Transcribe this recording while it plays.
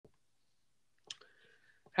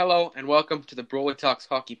Hello and welcome to the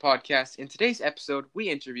BroalieTalksHockey podcast. In today's episode, we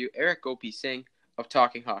interview Eric Gopeesingh of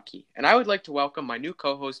Talking Hockey, and I would like to welcome my new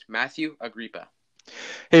co-host Matthew Agrippa.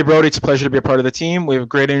 Hey Brody, it's a pleasure to be a part of the team. We have a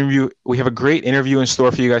great interview. We have a great interview in store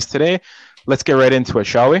for you guys today. Let's get right into it,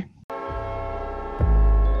 shall we?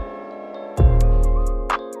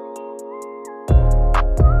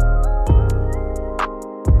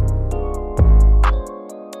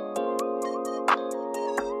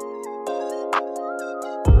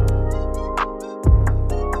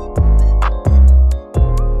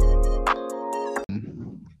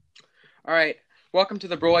 All right, welcome to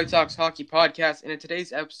the BroalieTalksHockey podcast, and in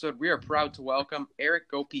today's episode, we are proud to welcome Eric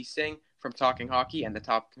Gopeesingh from Talking Hockey and the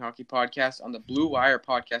Talking Hockey podcast on the Blue Wire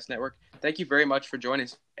Podcast Network. Thank you very much for joining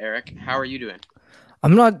us, Eric. How are you doing?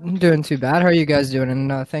 I'm not doing too bad. How are you guys doing?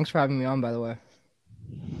 And thanks for having me on, by the way.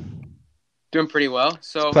 Doing pretty well.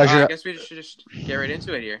 So Pleasure. I guess we should just get right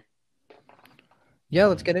into it here. Yeah,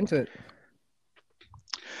 let's get into it.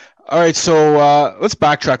 All right, so let's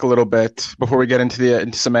backtrack a little bit before we get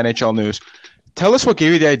into some NHL news. Tell us what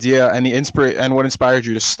gave you the idea and what inspired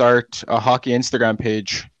you to start a hockey Instagram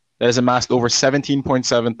page that has amassed over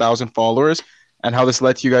 17.7 thousand followers, and how this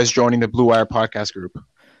led to you guys joining the Blue Wire podcast group.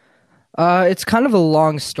 It's kind of a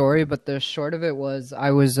long story, but the short of it was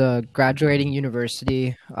I was graduating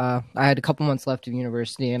university. I had a couple months left of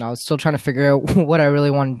university, and I was still trying to figure out what I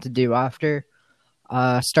really wanted to do after.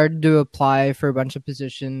 Started to apply for a bunch of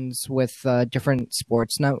positions with different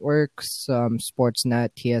sports networks,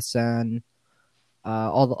 Sportsnet, TSN,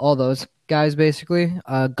 all those guys basically.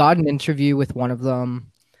 Got an interview with one of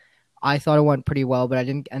them. I thought it went pretty well, but I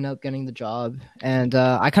didn't end up getting the job. And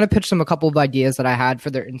I kind of pitched them a couple of ideas that I had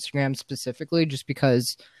for their Instagram specifically, just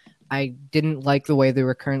because I didn't like the way they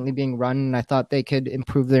were currently being run, and I thought they could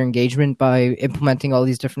improve their engagement by implementing all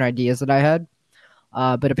these different ideas that I had.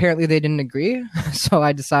 But apparently they didn't agree, so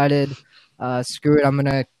I decided, screw it, I'm going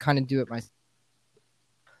to kind of do it myself.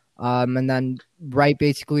 And then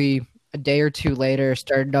basically a day or two later,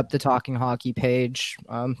 started up the Talking Hockey page,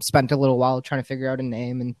 spent a little while trying to figure out a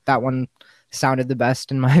name, and that one sounded the best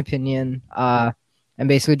in my opinion, and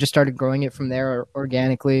basically just started growing it from there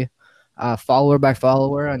organically, follower by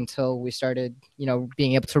follower, until we started,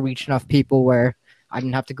 being able to reach enough people where I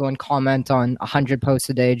didn't have to go and comment on 100 posts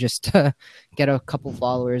a day just to get a couple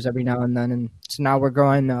followers every now and then. And so now we're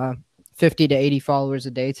growing 50 to 80 followers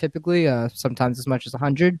a day typically, sometimes as much as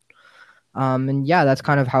 100. And yeah, that's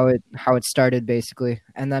kind of how it started basically.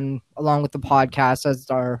 And then along with the podcast, as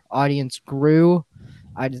our audience grew,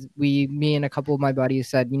 me and a couple of my buddies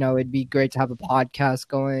said, it'd be great to have a podcast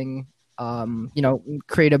going,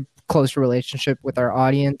 create a close relationship with our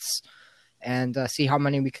audience, and see how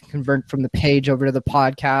many we can convert from the page over to the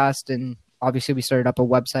podcast. And obviously we started up a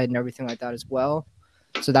website and everything like that as well.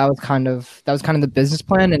 So that was kind of the business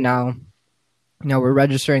plan. And now, we're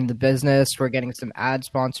registering the business. We're getting some ad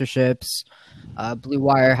sponsorships. Blue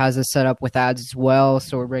Wire has us set up with ads as well.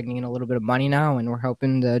 So we're bringing in a little bit of money now, and we're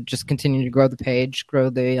hoping to just continue to grow the page, grow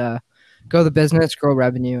the business, grow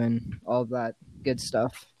revenue, and all of that good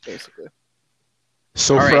stuff, basically.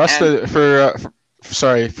 So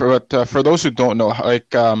for those who don't know,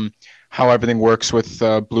 how everything works with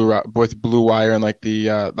Blue Wire and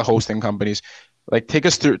the hosting companies, take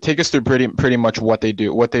us through pretty much what they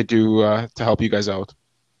do to help you guys out.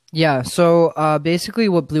 Yeah. So basically,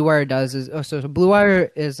 what Blue Wire does is so Blue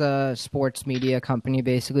Wire is a sports media company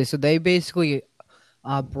basically. So they basically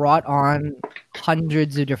brought on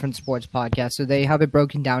hundreds of different sports podcasts. So they have it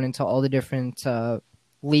broken down into all the different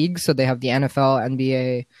leagues. So they have the NFL,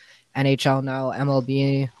 NBA, NHL now,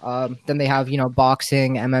 MLB. Then they have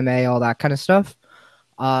boxing, MMA, all that kind of stuff.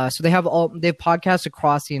 So they have podcasts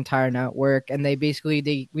across the entire network, and they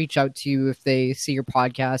reach out to you if they see your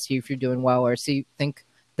podcast, see if you're doing well, or think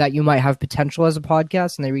that you might have potential as a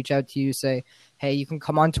podcast, and they reach out to you, say, hey, you can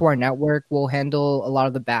come onto our network. We'll handle a lot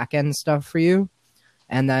of the back end stuff for you,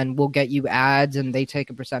 and then we'll get you ads, and they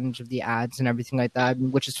take a percentage of the ads and everything like that,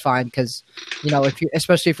 which is fine because,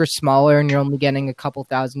 especially if you're smaller and you're only getting a couple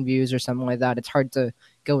thousand views or something like that, it's hard to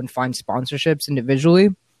go and find sponsorships individually.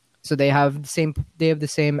 So they have the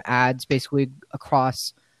same ads basically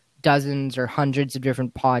across dozens or hundreds of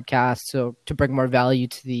different podcasts, so to bring more value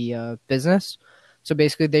to the business. So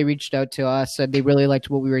basically they reached out to us, said they really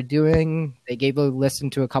liked what we were doing. They gave a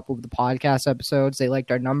listen to a couple of the podcast episodes. They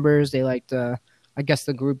liked our numbers. They liked, the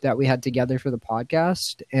group that we had together for the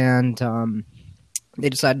podcast. And they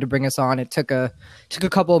decided to bring us on. It took a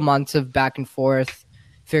couple of months of back and forth,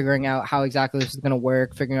 figuring out how exactly this is going to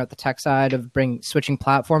work, figuring out the tech side of switching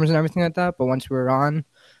platforms and everything like that. But once we were on,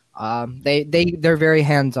 They're very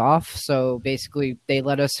hands off. So basically, they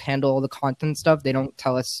let us handle all the content stuff. They don't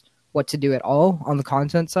tell us what to do at all on the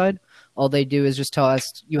content side. All they do is just tell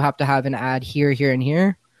us you have to have an ad here, here, and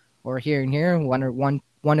here, or here and here.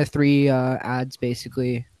 One or three ads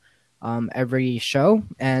basically every show,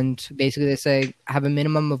 and basically they say have a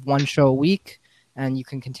minimum of one show a week, and you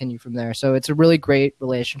can continue from there. So it's a really great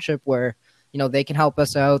relationship where they can help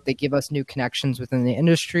us out. They give us new connections within the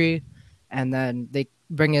industry, and then they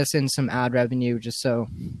bring us in some ad revenue just so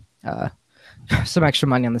some extra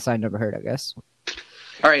money on the side never hurt, I guess.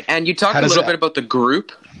 All right, and you talked a little bit about the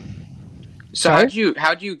group. So Sorry?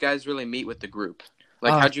 how do you guys really meet with the group?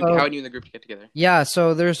 Like how do you and the group get together? Yeah,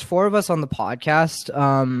 so there's 4 of us on the podcast.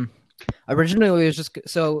 Originally it was just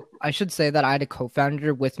so I should say that I had a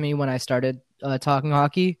co-founder with me when I started Talking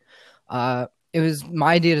Hockey. It was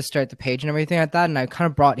my idea to start the page and everything like that, and I kind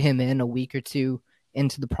of brought him in a week or two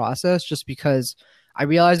into the process just because I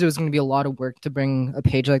realized it was going to be a lot of work to bring a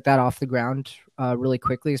page like that off the ground really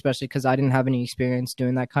quickly, especially because I didn't have any experience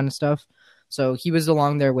doing that kind of stuff. So he was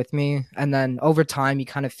along there with me, and then over time he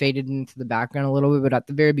kind of faded into the background a little bit, but at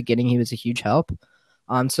the very beginning he was a huge help.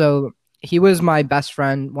 So he was my best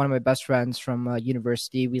friend, one of my best friends from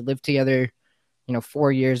university. We lived together,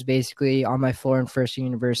 4 years basically on my floor in first year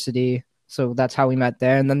university. So that's how we met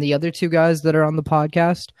there. And then the other 2 guys that are on the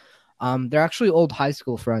podcast, they're actually old high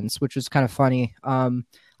school friends, which was kind of funny. I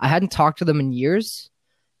hadn't talked to them in years,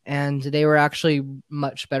 and they were actually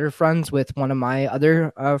much better friends with one of my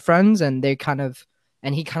other friends, and he kind of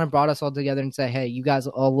brought us all together and said, hey, you guys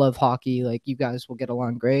all love hockey, like you guys will get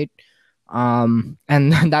along great. And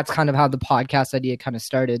that's kind of how the podcast idea kind of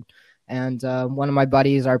started. And one of my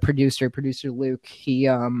buddies, our producer Luke, he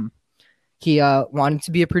wanted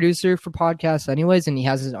to be a producer for podcasts anyways, and he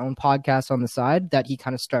has his own podcast on the side that he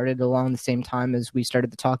kind of started along the same time as we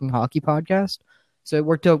started the Talking Hockey podcast. So it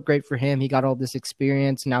worked out great for him. He got all this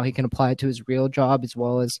experience. Now he can apply it to his real job as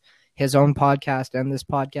well as his own podcast and this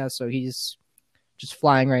podcast. So he's just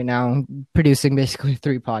flying right now, producing basically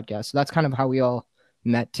 3 podcasts. So that's kind of how we all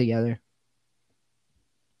met together.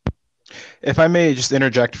 If I may just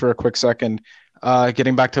interject for a quick second,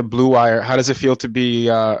 getting back to Blue Wire, how does it feel to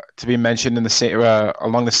be mentioned in the same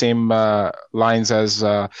along the same lines as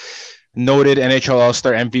noted NHL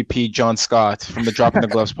All-Star MVP John Scott from the Dropping the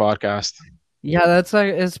Gloves podcast? Yeah,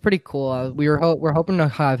 it's pretty cool. We're hoping to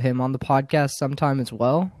have him on the podcast sometime as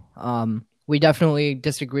well. We definitely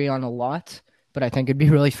disagree on a lot, but I think it'd be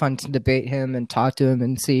really fun to debate him and talk to him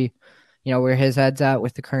and see, where his head's at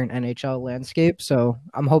with the current NHL landscape. So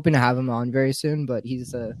I'm hoping to have him on very soon, but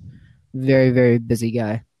he's a very, very busy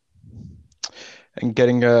guy. And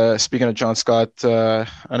speaking of John Scott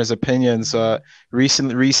on his opinions,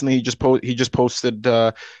 recently he just posted.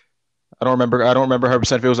 I don't remember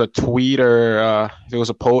 100% if it was a tweet or if it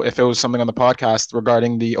was if it was something on the podcast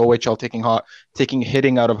regarding the OHL taking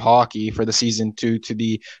hitting out of hockey for the season due to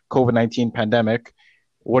the COVID-19 pandemic.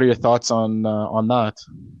 What are your thoughts on that?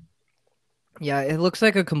 Yeah, it looks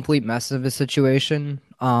like a complete mess of a situation.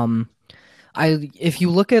 If you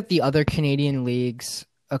look at the other Canadian leagues,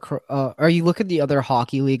 or you look at the other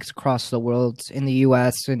hockey leagues across the world, in the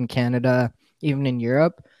U.S. and Canada, even in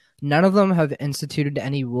Europe, none of them have instituted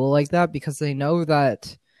any rule like that because they know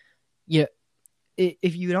that, if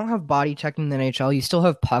you don't have body checking in the NHL, you still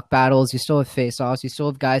have puck battles, you still have face-offs, you still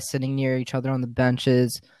have guys sitting near each other on the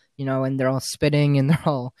benches, and they're all spitting and they're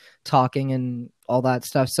all talking and all that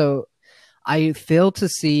stuff. So I fail to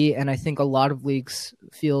see, and I think a lot of leagues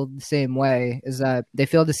feel the same way, is that they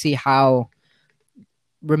fail to see how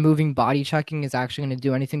removing body checking is actually going to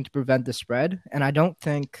do anything to prevent the spread. And I don't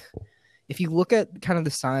think, if you look at kind of the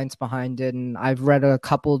science behind it, and I've read a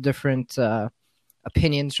couple different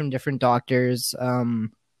opinions from different doctors, and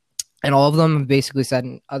all of them have basically said,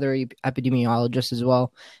 and other epidemiologists as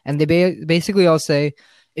well, and they basically all say,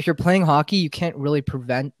 if you're playing hockey, you can't really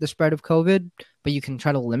prevent the spread of COVID, but you can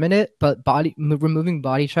try to limit it. But removing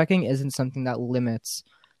body checking isn't something that limits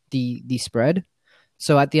the spread.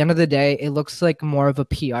 So at the end of the day, it looks like more of a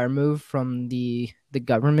PR move from the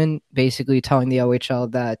government, basically telling the OHL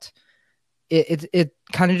that it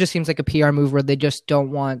kind of just seems like a PR move where they just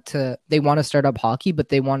want to start up hockey, but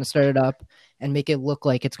they want to start it up and make it look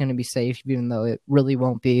like it's going to be safe, even though it really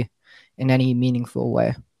won't be in any meaningful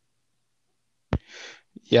way.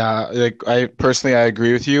 Yeah, like I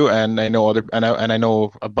agree with you, and I know I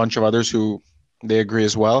know a bunch of others who they agree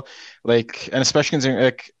as well. Like, and especially considering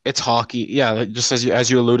like it's hockey. Yeah, like, just as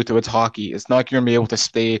you alluded to, it's hockey. It's not like you're gonna be able to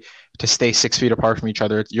stay 6 feet apart from each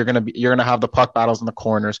other. You're gonna have the puck battles in the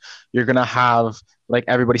corners. You're gonna have like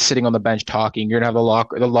everybody sitting on the bench talking. You're gonna have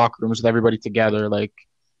the locker rooms with everybody together. Like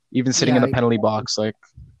even sitting in the penalty box. Like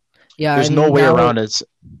Yeah, There's and no way now, around it.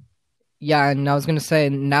 yeah, and I was gonna say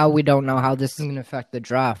now we don't know how this is gonna affect the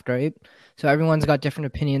draft, right? So everyone's got different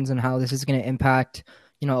opinions on how this is gonna impact,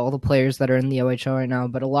 all the players that are in the OHL right now.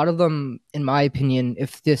 But a lot of them, in my opinion,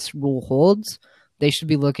 if this rule holds, they should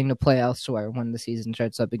be looking to play elsewhere when the season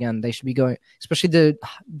starts up again. They should be going, especially the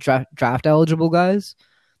draft eligible guys.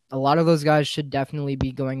 A lot of those guys should definitely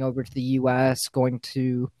be going over to the US, going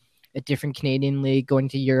to a different Canadian league, going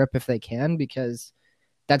to Europe if they can, because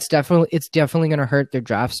it's definitely going to hurt their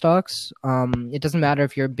draft stocks. It doesn't matter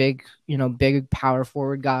if you're a big power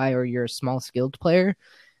forward guy or you're a small skilled player.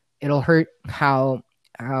 It'll hurt how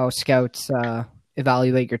scouts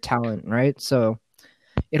evaluate your talent, right? So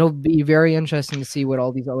it'll be very interesting to see what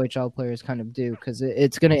all these OHL players kind of do, because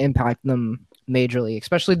it's going to impact them majorly,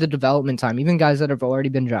 especially the development time. Even guys that have already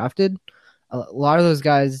been drafted, a lot of those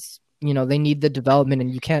guys, they need the development,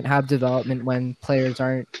 and you can't have development when players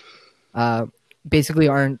basically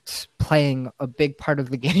aren't playing a big part of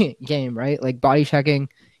the game, right? Like body checking,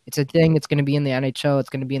 it's a thing. It's going to be in the NHL. It's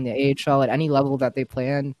going to be in the AHL. At any level that they play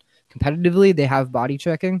in competitively, they have body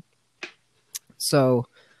checking. So,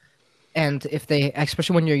 and if they,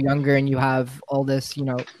 especially when you're younger and you have all this,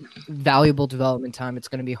 valuable development time, it's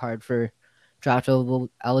going to be hard for draft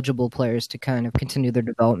eligible players to kind of continue their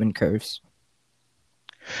development curves.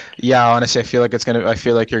 Yeah, honestly, I feel like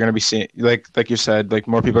you're gonna be seeing, like you said, like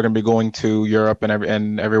more people are gonna be going to Europe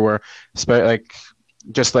and everywhere. Like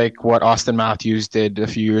just like what Austin Matthews did a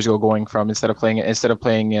few years ago, going from instead of playing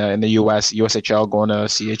in the USHL, going to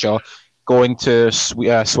CHL, going to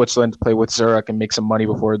Switzerland to play with Zurich and make some money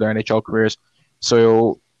before their NHL careers.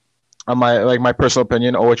 So, on my personal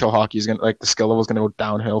opinion, OHL hockey is gonna, like, the skill level is gonna go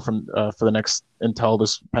downhill from for the next, until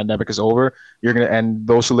this pandemic is over. And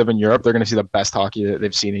those who live in Europe, they're gonna see the best hockey that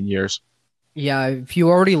they've seen in years. Yeah, if you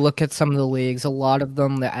already look at some of the leagues, a lot of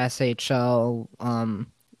them, the SHL,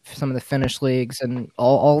 some of the Finnish leagues, and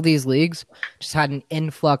all these leagues just had an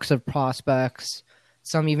influx of prospects.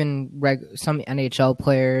 Some even some NHL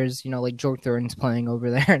players, like Joe Thornton's playing over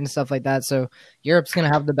there and stuff like that. So Europe's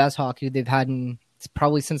gonna have the best hockey they've had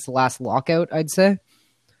probably since the last lockout, I'd say.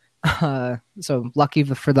 So lucky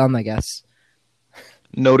for them, I guess.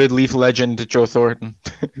 Noted Leaf legend Joe Thornton.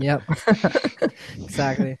 Yep,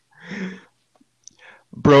 exactly.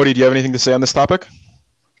 Brody, do you have anything to say on this topic?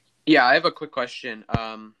 Yeah, I have a quick question.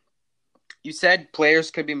 You said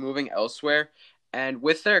players could be moving elsewhere, and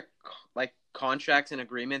with their contracts and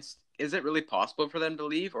agreements, is it really possible for them to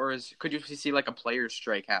leave, or could you see like a players'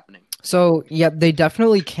 strike happening? So yeah, they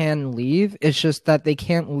definitely can leave. It's just that they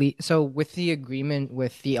can't leave. So with the agreement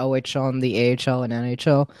with the OHL and the AHL and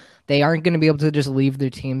NHL, they aren't going to be able to just leave their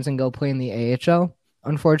teams and go play in the AHL,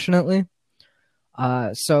 unfortunately.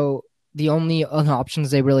 So the only other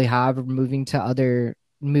options they really have are moving to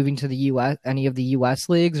the US, any of the US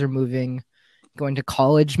leagues, or going to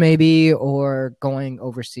college maybe, or going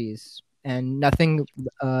overseas. And nothing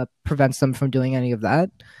prevents them from doing any of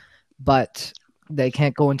that. But they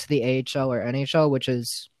can't go into the AHL or NHL, which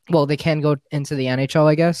is, well, they can go into the NHL,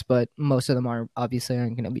 I guess, but most of them aren't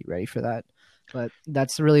going to be ready for that. But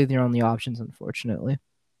that's really their only options, unfortunately.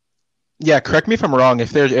 Yeah, correct me if I'm wrong.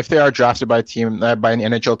 If they are drafted by a team, by an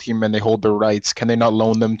NHL team, and they hold their rights, can they not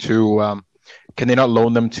loan them to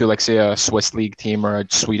like, say, a Swiss league team or a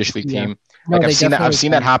Swedish league team? No, I've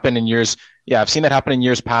seen that happen in years. Yeah, I've seen that happen in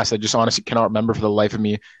years past. I just honestly cannot remember for the life of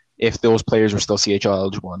me if those players were still CHL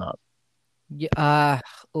eligible or not. Yeah.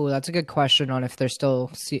 That's a good question on if they're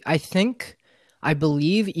still. I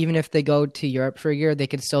believe even if they go to Europe for a year, they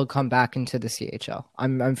could still come back into the CHL.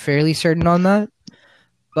 I'm fairly certain on that.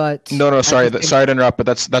 But no, sorry to interrupt, but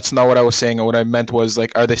that's not what I was saying. What I meant was,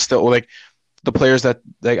 like, are they still, like, the players that,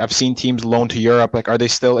 like, I've seen teams loan to Europe, like, are they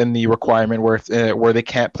still in the requirement where they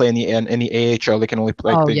can't play in the AHL, they can only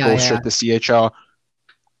play, go straight to CHL?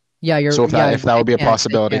 Yeah, so if that would be a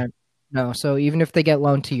possibility. No, so even if they get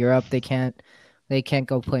loaned to Europe, they can't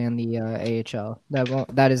go play in the AHL.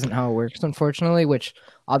 That isn't how it works, unfortunately. Which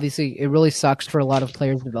obviously it really sucks for a lot of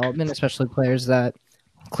players' development, especially players that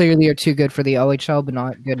clearly are too good for the OHL but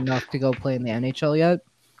not good enough to go play in the NHL yet.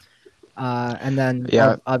 And then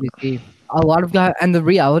obviously a lot of guys, and the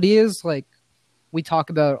reality is, like, we talk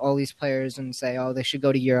about all these players and say, oh, they should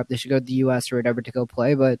go to Europe, they should go to the US or whatever to go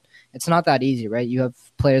play, but it's not that easy, right? You have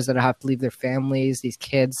players that have to leave their families, these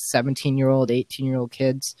kids, 17-year-old, 18-year-old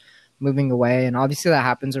kids moving away, and obviously that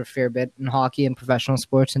happens a fair bit in hockey and professional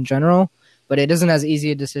sports in general, but it isn't as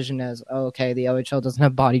easy a decision as, oh, okay, the OHL doesn't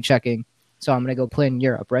have body checking, so I'm going to go play in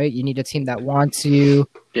Europe, right? You need a team that wants you.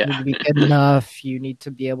 You need to be good enough. You need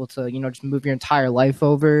to be able to, just move your entire life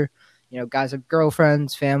over. Guys have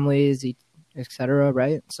girlfriends, families, etc.,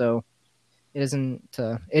 right? So It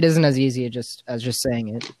isn't as easy as just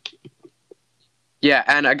saying it. Yeah,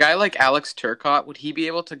 and a guy like Alex Turcotte, would he be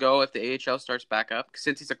able to go if the AHL starts back up?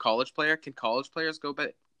 Since he's a college player, can college players go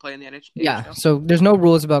play in the AHL? Yeah, so there's no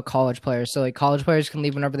rules about college players. So like college players can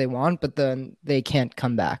leave whenever they want, but then they can't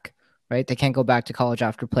come back, right? They can't go back to college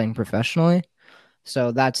after playing professionally.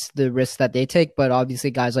 So that's the risk that they take. But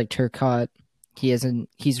obviously guys like Turcotte,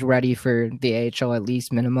 he's ready for the AHL at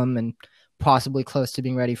least minimum and possibly close to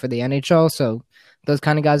being ready for the NHL. So those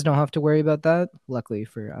kind of guys don't have to worry about that. Luckily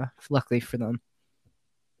for them.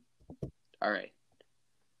 All right.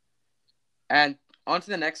 And on to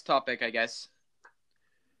the next topic, I guess.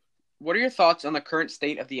 What are your thoughts on the current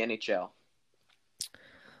state of the NHL?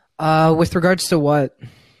 With regards to what?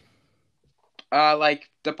 Like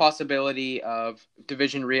the possibility of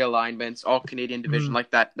division realignments, all Canadian division, like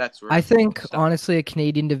that sort of I think, stuff. honestly, a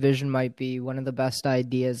Canadian division might be one of the best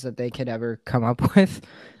ideas that they could ever come up with.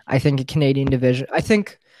 I think a Canadian division. I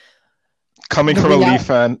think coming from a Leaf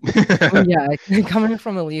fan. Yeah, coming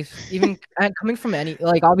from a Leaf, even coming from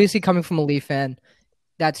obviously coming from a Leaf fan,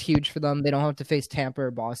 that's huge for them. They don't have to face Tampa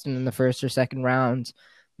or Boston in the first or second rounds.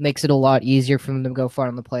 Makes it a lot easier for them to go far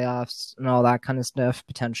in the playoffs and all that kind of stuff,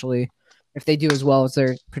 potentially, if they do as well as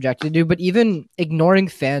they're projected to do. But even ignoring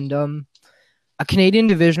fandom, a Canadian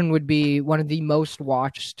division would be one of the most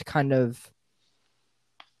watched kind of...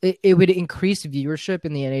 It would increase viewership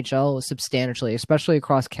in the NHL substantially, especially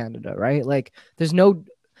across Canada, right? Like, there's no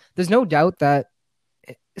doubt that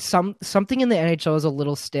something in the NHL is a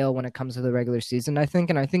little stale when it comes to the regular season, I think,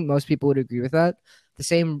 and I think most people would agree with that. The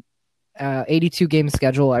same 82 game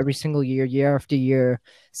schedule every single year after year,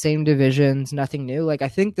 same divisions, nothing new. Like, I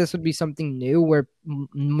think this would be something new where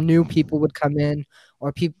new people would come in,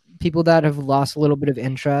 or people that have lost a little bit of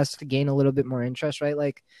interest gain a little bit more interest, right?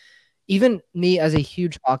 Like, even me as a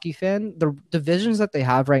huge hockey fan, the divisions that they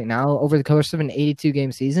have right now over the course of an 82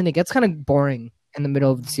 game season, it gets kind of boring in the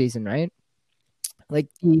middle of the season, right? Like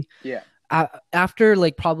after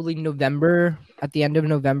like probably November, at the end of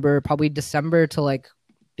November, probably December to like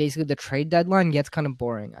basically the trade deadline gets kind of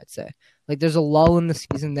boring, I'd say. Like there's a lull in the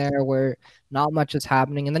season there where not much is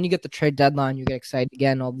happening. And then you get the trade deadline, you get excited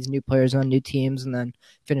again, all these new players on new teams, and then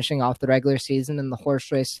finishing off the regular season and the horse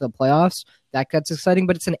race to the playoffs. That gets exciting,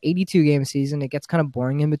 but it's an 82 game season. It gets kind of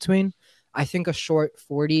boring in between. I think a short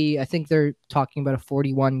 40, I think they're talking about a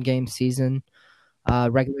 41 game season,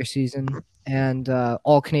 regular season, and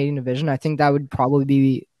all Canadian division. I think that would probably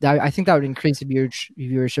be that. I think that would increase the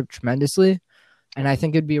viewership tremendously. And I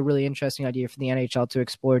think it'd be a really interesting idea for the NHL to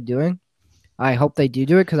explore doing. I hope they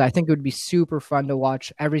do it because I think it would be super fun to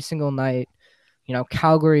watch every single night. You know,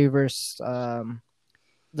 Calgary versus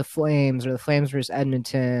the Flames, or the Flames versus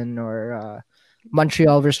Edmonton, or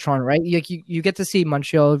Montreal versus Toronto, right? You get to see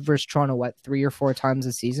Montreal versus Toronto, 3 or 4 times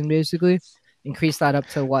a season, basically. Increase that up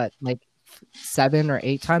to like 7 or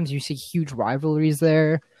 8 times. You see huge rivalries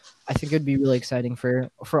there. I think it'd be really exciting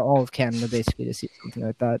for all of Canada, basically, to see something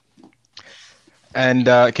like that. And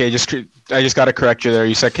okay, I just got to correct you there.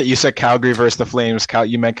 You said Calgary versus the Flames.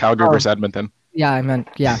 You meant Calgary versus Edmonton. Yeah, I meant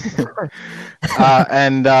yeah.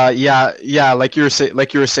 Like you were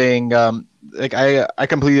saying, like I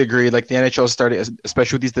completely agree. Like the NHL started,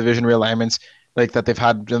 especially with these division realignments, like that they've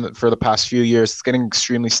had for the past few years. It's getting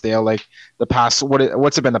extremely stale. Like the past,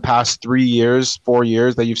 what's it been? The past 4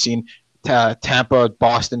 years that you've seen Tampa,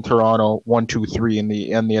 Boston, Toronto, 1, 2, 3 in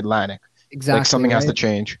the Atlantic. Exactly. Like something has to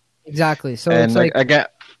change. Exactly. So and it's like again,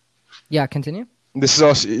 yeah. Continue. This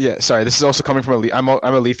is also coming from a Leaf. I'm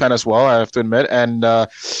a Leaf fan as well, I have to admit, and I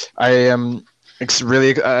am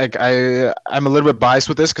really I'm a little bit biased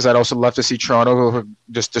with this because I'd also love to see Toronto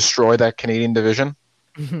just destroy that Canadian division.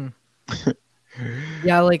 Mm-hmm.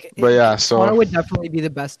 Yeah, Toronto would definitely be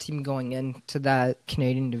the best team going into that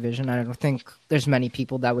Canadian division. I don't think there's many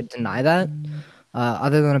people that would deny that.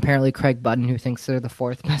 Other than apparently Craig Button, who thinks they're the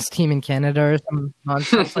 4th best team in Canada or some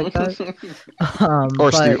nonsense like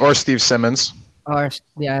that. Or Steve Simmons.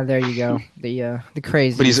 Yeah, there you go. The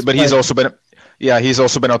crazy. But he's also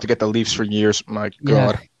been out to get the Leafs for years. My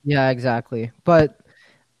God. Yeah, exactly. But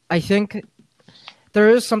I think there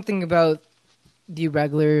is something about the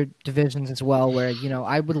regular divisions as well, where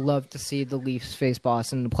I would love to see the Leafs face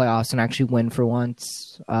Boston in the playoffs and actually win for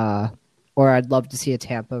once. Or I'd love to see a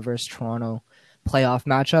Tampa versus Toronto playoff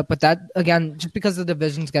matchup. But that, again, just because the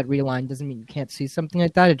divisions get realigned doesn't mean you can't see something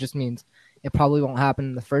like that. It just means it probably won't happen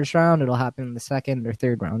in the first round. It'll happen in the second or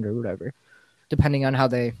third round or whatever, depending on how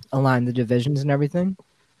they align the divisions and everything.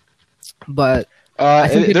 But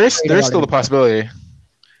there's still the possibility.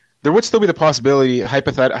 There would still be the possibility,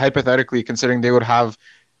 hypothetically, considering they would have,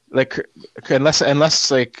 like, unless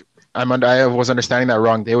like I was understanding that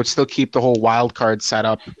wrong. They would still keep the whole wild card set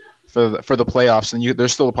up for the playoffs, and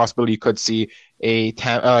there's still a possibility you could see a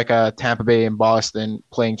Tampa Bay and Boston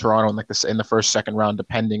playing Toronto in in the first second round,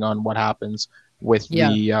 depending on what happens with Yeah.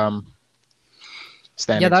 the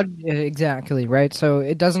standings. Yeah, that exactly right. So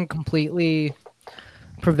it doesn't completely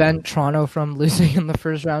prevent Toronto from losing in the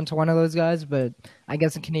first round to one of those guys, but I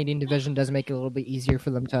guess the Canadian division does make it a little bit easier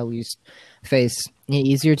for them to at least face an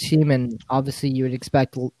easier team. And obviously, you would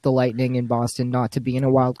expect the Lightning in Boston not to be in a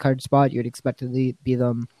wild card spot. You would expect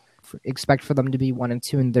for them to be 1 and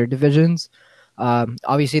 2 in their divisions.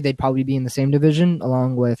 Obviously, they'd probably be in the same division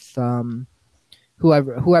along with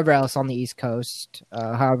whoever else on the East Coast.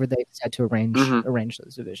 However, they decide to arrange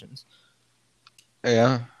those divisions.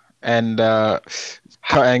 Yeah. And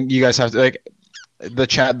you guys have to,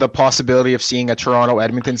 the possibility of seeing a Toronto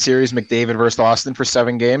Edmonton series, McDavid versus Austin for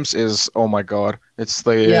 7 games is, oh my god, it's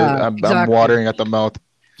I'm watering at the mouth.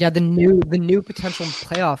 Yeah, the new potential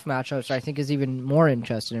playoff matchups I think is even more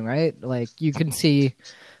interesting, right? Like you can see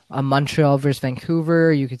a Montreal versus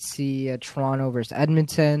Vancouver, you could see a Toronto versus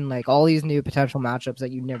Edmonton, like all these new potential matchups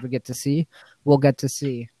that you never get to see, we'll get to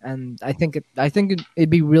see, and I think it'd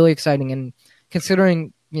be really exciting. And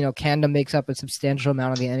considering Canada makes up a substantial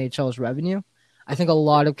amount of the NHL's revenue, I think a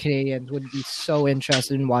lot of Canadians would be so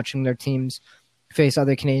interested in watching their teams face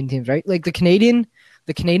other Canadian teams, right? Like the Canadian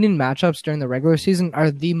matchups during the regular season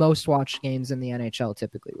are the most watched games in the NHL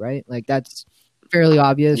typically, right? Like that's fairly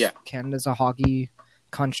obvious. Yeah. Canada's a hockey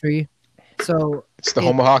country. So it's the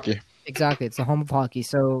home of hockey. Exactly. It's the home of hockey.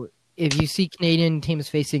 So if you see Canadian teams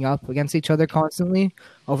facing up against each other constantly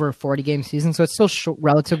over a 40-game season, so it's still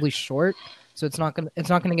relatively short. So it's not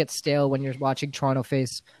gonna get stale when you're watching Toronto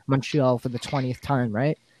face Montreal for the 20th time,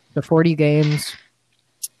 right? The 40 games,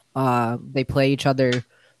 they play each other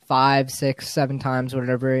 5, 6, 7 times,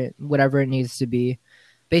 whatever it needs to be.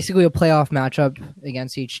 Basically, a playoff matchup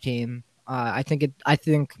against each team. I think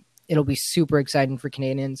it'll be super exciting for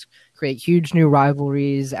Canadians. Create huge new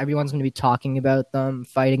rivalries. Everyone's going to be talking about them,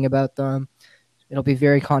 fighting about them. It'll be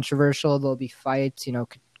very controversial. There'll be fights.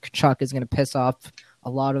 Kachuk is going to piss off a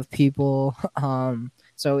lot of people.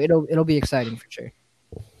 So it'll be exciting for sure.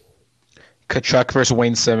 Kachuk versus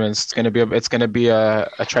Wayne Simmons. It's gonna be a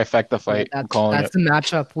trifecta fight. Yeah, that's the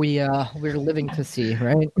matchup we're living to see,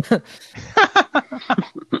 right?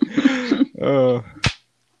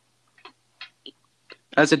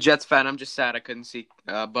 As a Jets fan, I'm just sad I couldn't see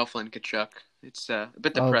Buffalo and Kachuk. It's a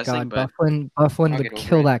bit depressing. Oh God, but Buffalo would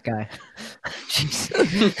kill that guy.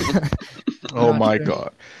 Oh my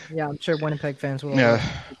God. Yeah, I'm sure Winnipeg fans will. Yeah.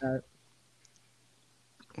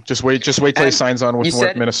 Just wait till he signs on with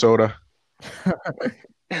Minnesota.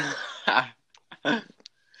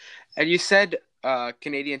 And you said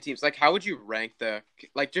Canadian teams. Like, how would you rank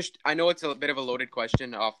I know it's a bit of a loaded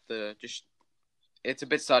question it's a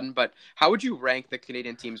bit sudden, but how would you rank the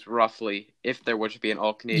Canadian teams roughly if there were to be an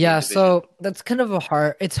all-Canadian division? So that's kind of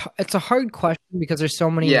it's a hard question because there's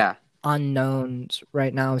so many unknowns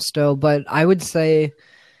right now still, but I would say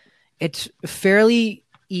it's fairly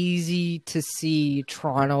easy to see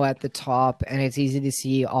Toronto at the top and it's easy to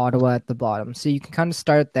see Ottawa at the bottom. So you can kind of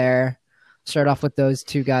start off with those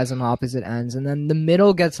two guys on opposite ends, and then the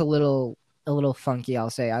middle gets a little funky,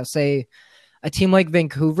 I'll say a team like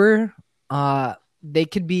Vancouver, they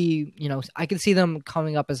could be, I could see them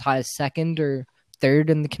coming up as high as second or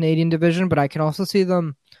third in the Canadian division, but I can also see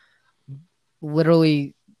them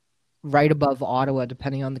literally right above Ottawa,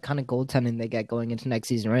 depending on the kind of goaltending they get going into next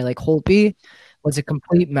season, right? Like Holtby was a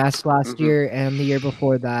complete mess last year and the year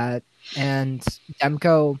before that. And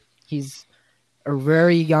Demko, he's a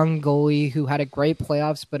very young goalie who had a great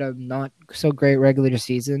playoffs, but a not so great regular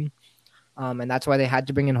season. And that's why they had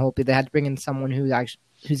to bring in Holtby. They had to bring in someone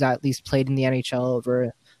who's at least played in the NHL over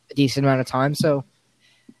a decent amount of time. So,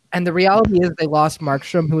 and the reality is they lost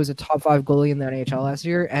Markstrom, who was a top 5 goalie in the NHL last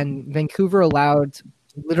year, and Vancouver allowed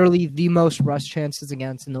literally the most rush chances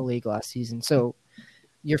against in the league last season. So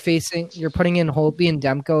you're putting in Holtby and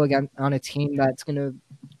Demko again on a team that's going to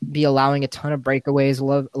be allowing a ton of breakaways, a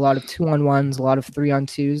lot of 2-on-1s, a lot of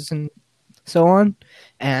 3-on-2s, and so on.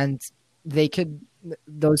 And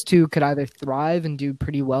those two could either thrive and do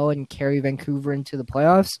pretty well and carry Vancouver into the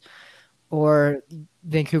playoffs, or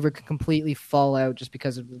Vancouver could completely fall out just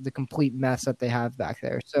because of the complete mess that they have back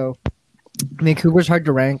there. So Vancouver's hard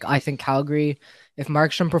to rank. I think Calgary, if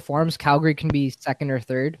Markstrom performs, Calgary can be second or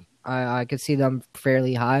third. I could see them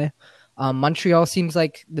fairly high. Montreal seems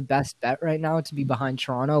like the best bet right now to be behind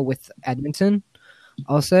Toronto with Edmonton,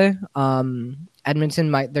 I'll say.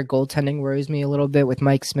 Edmonton, their goaltending worries me a little bit with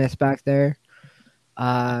Mike Smith back there.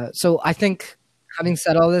 So I think having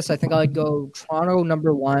said all this, I think I'd go Toronto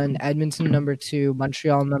number 1, Edmonton number 2,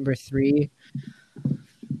 Montreal number 3,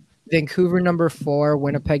 Vancouver number 4,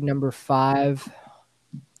 Winnipeg number 5,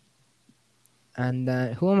 and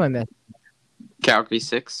who am I missing? Calgary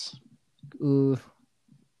 6. Ooh,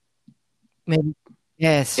 maybe.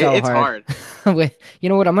 Yeah, it's It's hard. Wait, you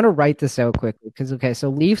know what? I'm gonna write this out quickly because so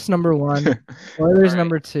Leafs number 1, Oilers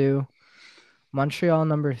number 2, Montreal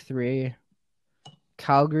number 3,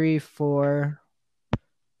 Calgary 4,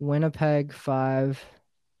 Winnipeg 5.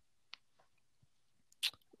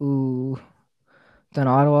 Ooh, then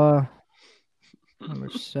Ottawa number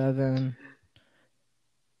 7.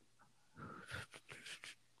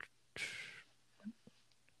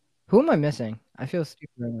 Who am I missing? I feel stupid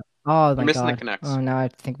right now. Oh my missing god! The Canucks. Oh, now I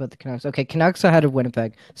have to think about the Canucks. Okay, Canucks ahead of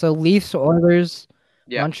Winnipeg. So Leafs, Oilers,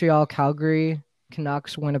 Montreal, Calgary,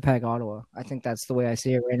 Canucks, Winnipeg, Ottawa. I think that's the way I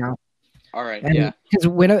see it right now. All right, and because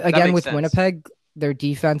again with sense. Winnipeg, their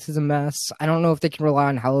defense is a mess. I don't know if they can rely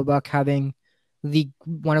on Hellebuck having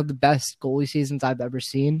one of the best goalie seasons I've ever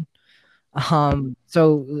seen. Winnipeg's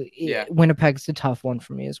a tough one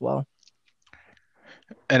for me as well.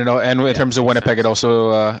 And in terms of Winnipeg, they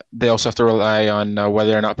also have to rely on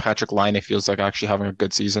whether or not Patrick Laine feels like actually having a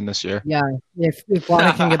good season this year. Yeah, if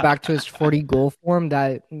Laine can get back to his 40 goal form,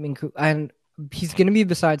 and he's going to be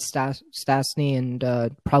besides Stastny and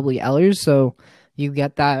probably Ehlers, so you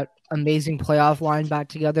get that amazing playoff line back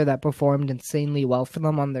together that performed insanely well for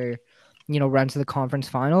them on their run to the conference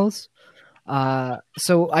finals.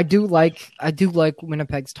 So I do like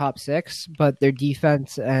Winnipeg's top 6, but their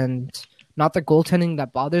defense and not their goaltending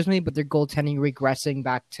that bothers me, but their goaltending regressing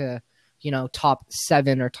back to, top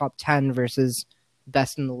 7 or top 10 versus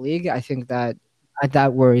best in the league. I think that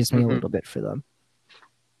worries me a little bit for them.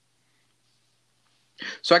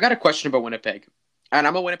 So I got a question about Winnipeg, and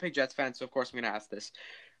I'm a Winnipeg Jets fan, so of course I'm going to ask this.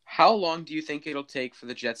 How long do you think it'll take for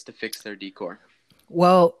the Jets to fix their decor?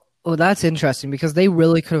 Well, that's interesting because they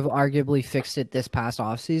really could have arguably fixed it this past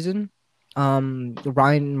offseason.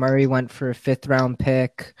 Ryan Murray went for a 5th-round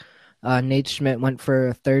pick. Nate Schmidt went for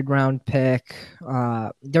a 3rd-round pick.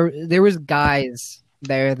 There was guys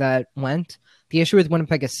there that went. The issue with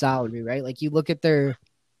Winnipeg is salary, right? Like you look at their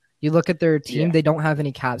team, They don't have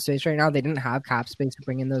any cap space right now. They didn't have cap space to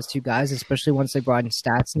bring in those 2 guys, especially once they brought in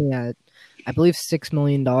Stastny at, I believe, $6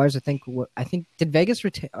 million. I think did Vegas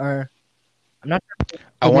retain or I'm not.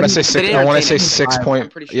 I want to say 6. I want to say 6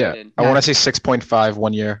 point. Sure Yeah, I want to say 6.5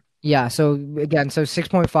 1 year. Yeah, so again,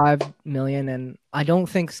 6.5 million, and I don't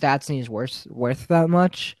think Stastny is worth that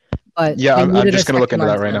much. But yeah, I'm just gonna look into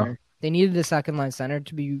that right now. They needed a second line center,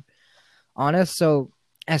 to be honest. So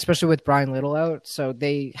especially with Brian Little out, so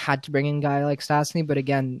they had to bring in a guy like Stastny. But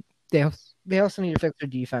again, they also need to fix their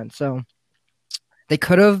defense. So they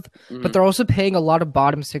could have, but they're also paying a lot of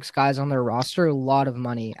bottom 6 guys on their roster a lot of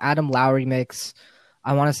money. Adam Lowry makes,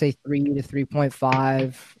 I want to say 3 to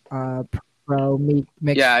 3.5. Pro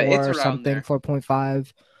makes 4 or something,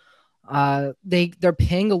 4.5. They're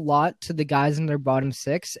paying a lot to the guys in their bottom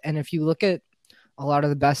 6, and if you look at a lot of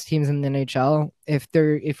the best teams in the NHL,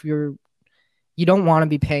 you don't want to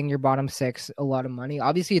be paying your bottom 6 a lot of money.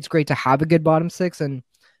 Obviously, it's great to have a good bottom 6, and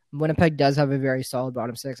Winnipeg does have a very solid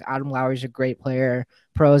bottom 6. Adam Lowry's a great player.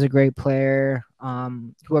 Pro is a great player.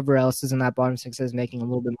 Whoever else is in that bottom 6 is making a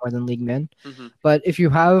little bit more than league min. But if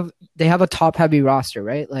they have a top heavy roster,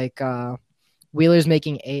 right? Like Wheeler's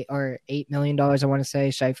making $8 million, I want to say.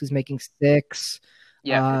 Scheifele's making 6.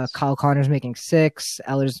 Yeah. Kyle Connor's making 6.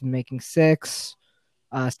 Eller's making 6.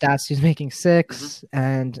 Stastny's making 6.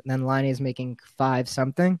 And then Laine is making 5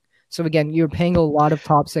 something. So again, you're paying a lot of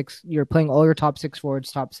top 6. You're playing all your top 6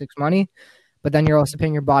 forwards, top 6 money, but then you're also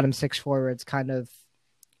paying your bottom 6 forwards kind of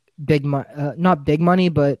big money, not big money,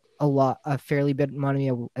 but a fairly bit money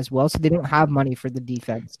as well. So they don't have money for the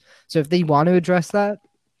defense. So if they want to address that,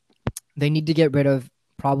 they need to get rid of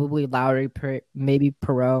probably Lowry, maybe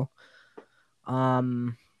Perreault,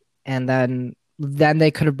 and then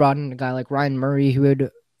they could have brought in a guy like Ryan Murray who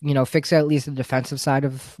would, fix at least the defensive side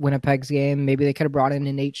of Winnipeg's game. Maybe they could have brought in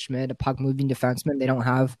a Nate Schmidt, a puck-moving defenseman. They don't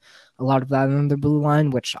have a lot of that on the blue line,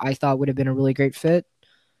 which I thought would have been a really great fit.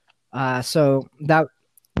 So that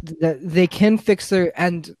they can fix their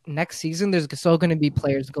end next season. There's still going to be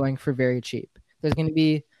players going for very cheap. There's going to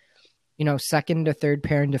be, second to third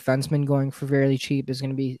pairing defensemen going for very cheap. There's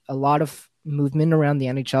going to be a lot of movement around the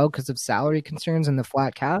NHL because of salary concerns and the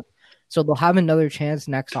flat cap. So they'll have another chance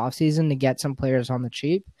next offseason to get some players on the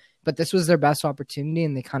cheap. But this was their best opportunity,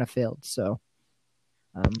 and they kind of failed. So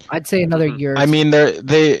I'd say another year. I mean,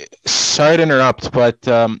 sorry to interrupt, but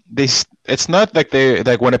it's not like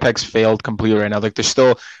Winnipeg's failed completely right now. Like they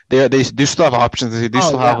do still have options. They do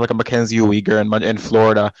still have like a Mackenzie Weegar in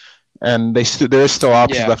Florida, and there's still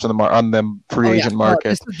options left on the free agent market.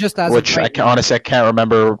 This is just as which honestly I can't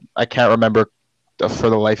remember. I can't remember for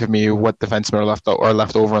the life of me what defensemen are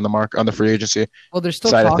left over on the free agency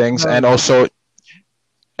side of things, and also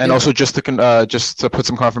just to put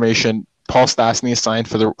some confirmation. Paul Stastny is signed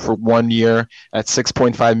for 1 year at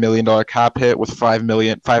 $6.5 million cap hit with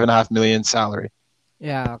 $5.5 million salary.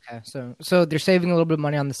 Yeah, okay. So they're saving a little bit of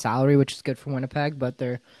money on the salary, which is good for Winnipeg, but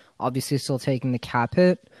they're obviously still taking the cap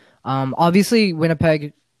hit. Obviously,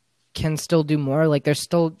 Winnipeg can still do more. Like, there's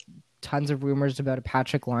still tons of rumors about a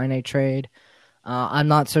Patrick Laine trade. I'm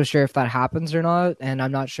not so sure if that happens or not, and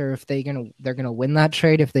I'm not sure if they're gonna win that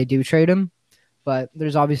trade if they do trade him. But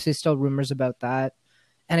there's obviously still rumors about that.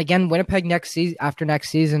 And again, Winnipeg after next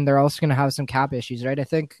season, they're also going to have some cap issues, right? I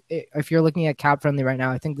think if you're looking at cap friendly right now,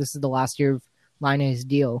 I think this is the last year of Laine's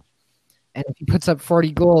deal. And if he puts up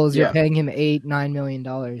 40 goals, you're paying him $8-9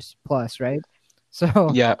 million plus, right?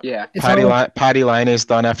 So yeah. Patty Laine is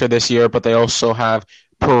done after this year, but they also have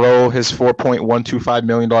Perreault, his $4.125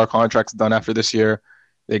 million contract's done after this year.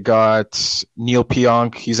 They got Neil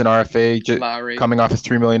Pionk, he's an RFA coming off a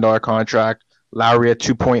 $3 million contract. Lowry at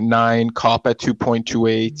 2.9, Kopp at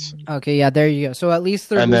 2.28. Okay, yeah, there you go. So at least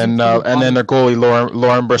and then their goalie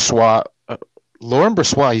Lauren Brossoit. Lauren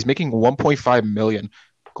Brossoit, he's making $1.5 million.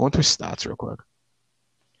 Going through stats real quick.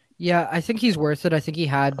 Yeah, I think he's worth it. I think he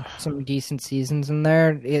had some decent seasons in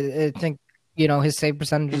there. I think his save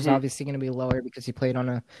percentage is obviously going to be lower because he played on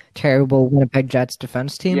a terrible Winnipeg Jets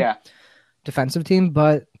defensive team.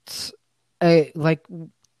 But like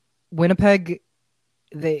Winnipeg.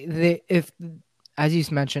 If as you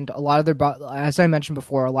mentioned, as I mentioned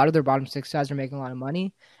before, a lot of their bottom six guys are making a lot of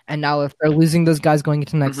money, and now if they're losing those guys going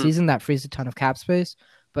into next season, that frees a ton of cap space.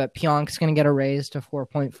 But Pionk's going to get a raise to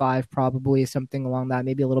 4.5, probably something along that,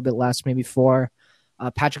 maybe a little bit less, maybe 4.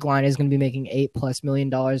 Patrick Laine is going to be making $8+ million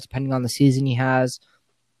depending on the season he has.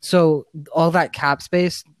 So all that cap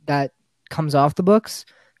space that comes off the books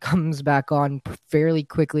comes back on fairly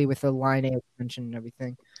quickly with the Laine extension and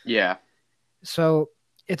everything. Yeah. So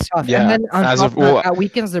it's tough. Yeah, and then on top of that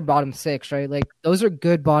weekends, they're bottom six, right? Like, those are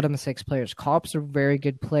good bottom six players. Kopp's a very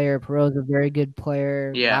good player. Perreault's a very good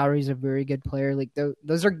player. Yeah. Lowry's a very good player. Like,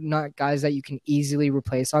 those are not guys that you can easily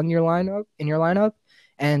replace in your lineup.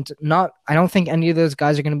 And I don't think any of those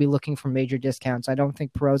guys are going to be looking for major discounts. I don't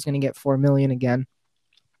think Perreault's going to get $4 million again.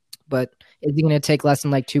 But is he going to take less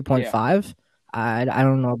than like 2.5? Yeah. I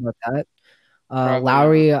don't know about that.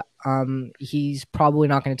 Lowry, he's probably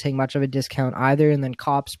not going to take much of a discount either, and then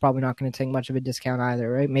Kopp's probably not going to take much of a discount either,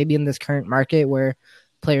 right? Maybe in this current market where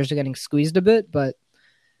players are getting squeezed a bit, but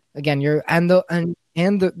again,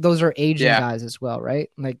 those are aging guys as well, right?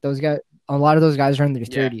 Like, those guys, a lot of those guys are in their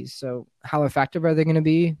 30s. So how effective are they going to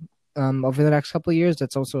be over the next couple of years?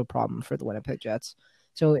 That's also a problem for the Winnipeg Jets.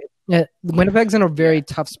 So Winnipeg's in a very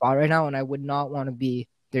tough spot right now, and I would not want to be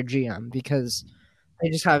their GM because they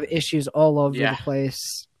just have issues all over the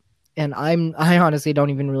place, and I honestly don't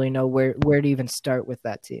even really know where to even start with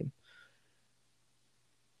that team.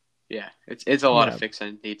 Yeah, it's a lot of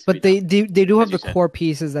fixing needs. But they do have the core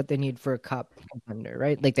pieces that they need for a cup contender,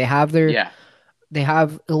 right? Like, they have they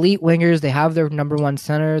have elite wingers, they have their number one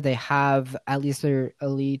center, they have at least their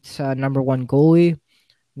elite number one goalie.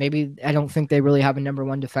 Maybe I don't think they really have a number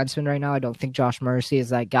one defenseman right now. I don't think Josh Morrissey is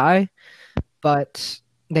that guy, but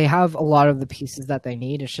they have a lot of the pieces that they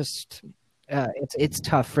need. It's just it's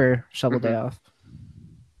tough for Shoveldayoff.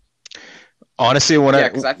 Honestly,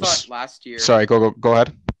 because I thought last year. Sorry, go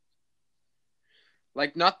ahead.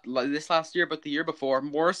 Like, not this last year, but the year before,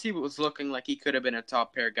 Morrissey was looking like he could have been a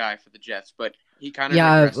top pair guy for the Jets, but he kind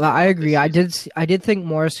of I agree. I did think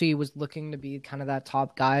Morrissey was looking to be kind of that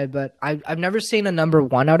top guy, but I've never seen a number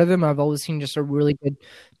one out of him. I've always seen just a really good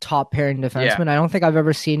top pairing defenseman. I don't think I've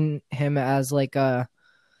ever seen him as like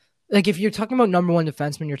if you're talking about number one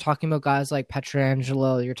defenseman, you're talking about guys like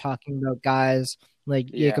Pietrangelo, you're talking about guys like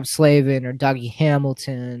Jacob Slavin or Dougie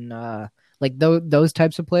Hamilton, like those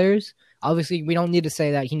types of players. Obviously, we don't need to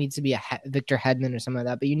say that he needs to be a Victor Hedman or something like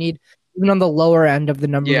that, but you need, even on the lower end of the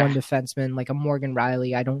number one defenseman, like a Morgan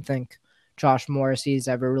Riley. I don't think Josh Morrissey's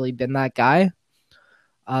ever really been that guy.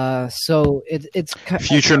 So it's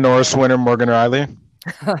future Norris winner Morgan Riley.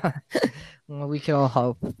 Well, we can all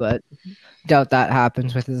hope, but doubt that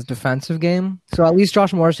happens with his defensive game. So at least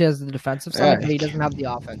Josh Morrissey has the defensive side, but he doesn't have the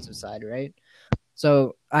offensive side, right?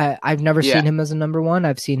 So I've never seen him as a number one.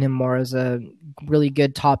 I've seen him more as a really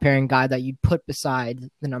good top pairing guy that you'd put beside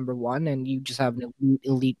the number one, and you just have an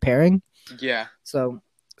elite pairing. Yeah. So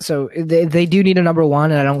So they do need a number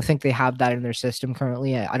one, and I don't think they have that in their system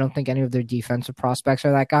currently. I don't think any of their defensive prospects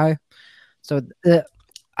are that guy. So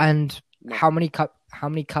and No. how many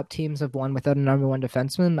cup teams have won without a number one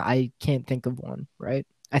defenseman? I can't think of one. Right?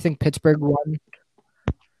 I think Pittsburgh won.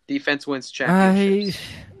 Defense wins championships.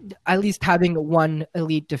 At least having one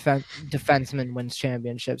elite defenseman wins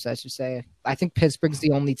championships, I should say. I think Pittsburgh's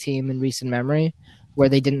the only team in recent memory where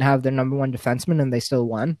they didn't have their number one defenseman and they still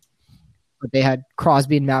won. But they had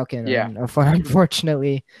Crosby and Malkin. Yeah. And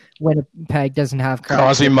unfortunately, Winnipeg doesn't have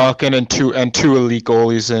Crosby, Malkin, and two elite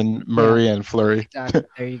goalies in Murray and Fleury. Exactly.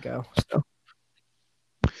 There you go. So.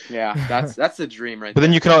 Yeah, that's the dream right But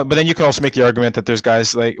then you can also make the argument that there's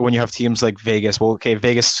guys like when you have teams like Vegas. Well, okay,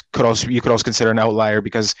 Vegas you could also consider an outlier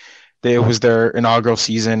because it was their inaugural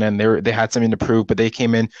season and they had something to prove. But they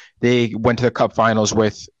came in, they went to the Cup Finals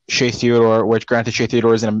with Shea Theodore, which granted Shea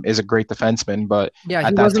Theodore is a great defenseman, but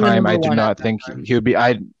at that time I do not think he would be.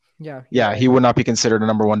 He would not be considered a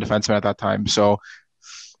number one defenseman at that time. So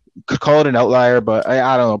could call it an outlier, but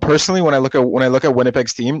I don't know. Personally, when I look at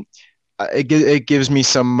Winnipeg's team. It gives me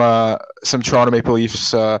some Toronto Maple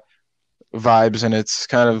Leafs vibes, and it's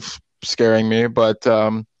kind of scaring me. But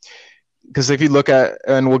because if you look at,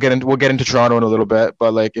 and we'll get into Toronto in a little bit,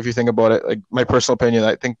 but like if you think about it, like my personal opinion,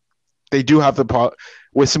 I think they do have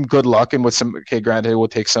with some good luck and with some granted, it will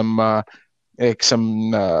take some oh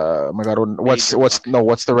my god, what's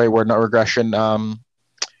the right word? Not regression. Some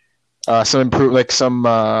progression.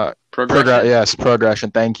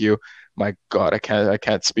 Progression. Thank you. My God, I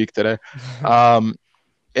can't speak today.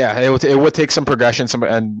 It would take some progression,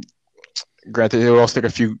 and granted, it would also take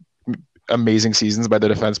a few amazing seasons by the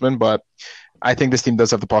defensemen. But I think this team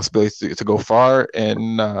does have the possibility to go far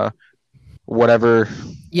in whatever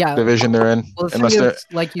division they're in,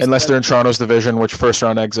 unless they're in Toronto's division, which first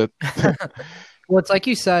round exit. Well, it's like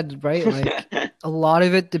you said, right? Like a lot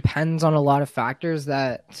of it depends on a lot of factors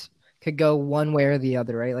that could go one way or the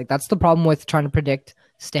other, right? Like that's the problem with trying to predict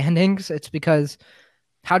standings. It's because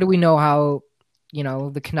how do we know how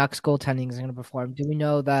the Canucks goaltending is going to perform? Do we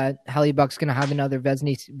know that Hellebuck's going to have another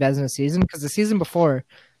Vezina season? Because the season before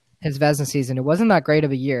his Vezina season, it wasn't that great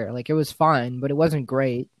of a year. Like it was fine, but it wasn't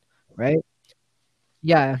great, right?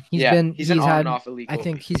 Yeah, he's an on and off elite goalie. I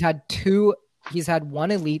think he's had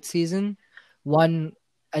one elite season, one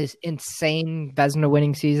insane Vezina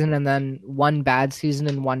winning season, and then one bad season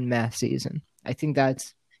and one meh season. I think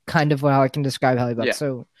that's kind of how I can describe Hellebuck. Yeah.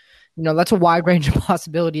 So, that's a wide range of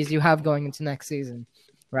possibilities you have going into next season,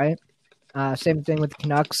 right? Same thing with the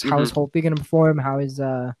Canucks. Mm-hmm. How is Holtby going to perform? How is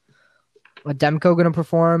Demko going to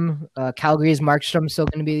perform? Calgary's Markstrom still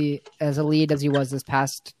going to be as elite as he was these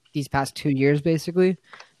past 2 years, basically.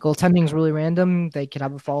 Goaltending is really random. They could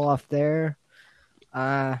have a fall off there.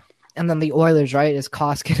 And then the Oilers, right? Is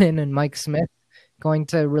Koskinen and Mike Smith going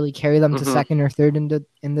to really carry them to second or third in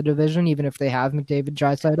the division, even if they have McDavid,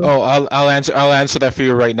 Draisaitl? Oh, I'll answer that for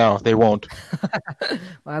you right now. They won't.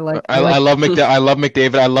 I love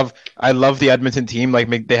McDavid. I love the Edmonton team.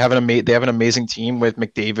 Like they have an amazing team with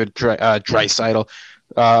McDavid, Draisaitl.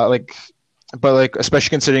 But especially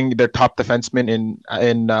considering their top defenseman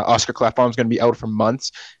in Oscar Klefbom is going to be out for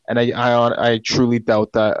months, and I truly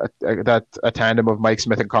doubt that a tandem of Mike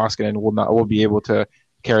Smith and Koskinen will be able to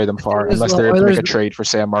carry them far unless they're able to make a trade for,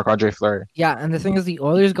 say, Marc-Andre Fleury. Yeah, and the thing is, the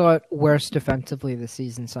Oilers got worse defensively this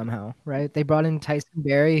season somehow, right? They brought in Tyson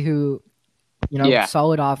Barrie, who,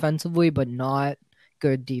 solid offensively, but not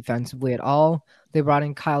good defensively at all. They brought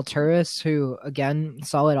in Kyle Turris, who, again,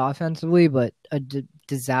 solid offensively, but a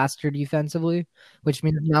disaster defensively, which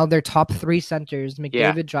means now their top three centers,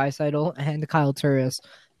 McDavid, Draisaitl, and Kyle Turris,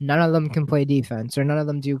 none of them can play defense, or none of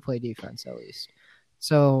them do play defense, at least.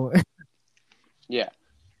 So... yeah.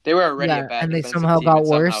 They were already a bad and they somehow got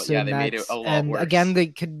worse. They made it a lot worse. Again, they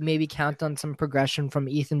could maybe count on some progression from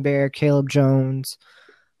Ethan Bear, Caleb Jones.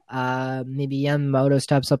 Maybe Yamamoto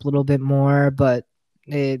steps up a little bit more, but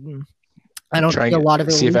I don't think a lot of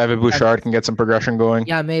it. See if Evan Bouchard can get some progression going.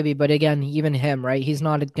 Yeah, maybe. But again, even him, right? He's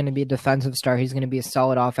not going to be a defensive star. He's going to be a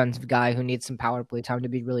solid offensive guy who needs some power play time to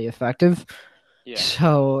be really effective. Yeah.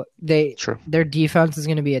 So their defense is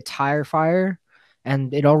going to be a tire fire.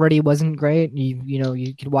 And it already wasn't great.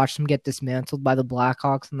 You could watch them get dismantled by the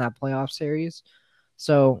Blackhawks in that playoff series.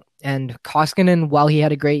 So, and Koskinen, while he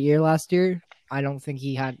had a great year last year, I don't think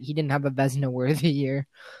he didn't have a Vezina worthy year.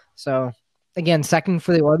 So, again, second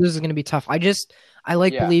for the Oilers is going to be tough. I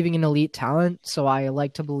like believing in elite talent, so I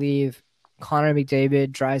like to believe Connor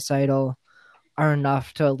McDavid, Draisaitl are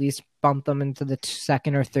enough to at least bump them into the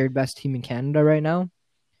second or third best team in Canada right now.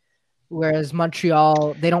 Whereas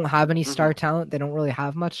Montreal, they don't have any star talent. They don't really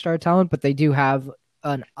have much star talent, but they do have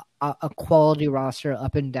a quality roster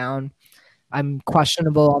up and down. I'm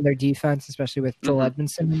questionable on their defense, especially with Joel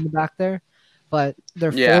Edmondson in the back there. But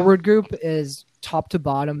their forward group is top to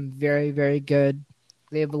bottom very, very good.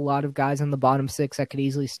 They have a lot of guys in the bottom six that could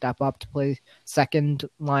easily step up to play second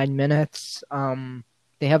line minutes.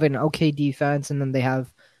 They have an okay defense, and then they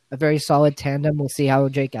have a very solid tandem. We'll see how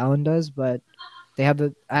Jake Allen does, but they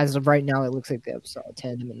have as of right now, it looks like they have a solid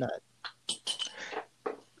tandem in that.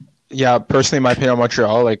 Yeah, personally, in my opinion on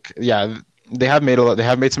Montreal, they have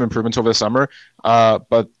made some improvements over the summer.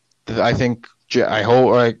 But I think I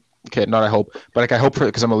hope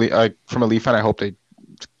because I'm from a Leaf fan, I hope they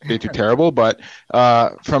do terrible. But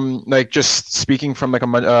from just speaking from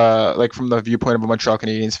from the viewpoint of a Montreal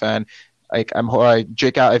Canadiens fan,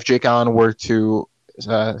 if Jake Allen were to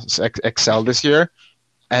excel this year,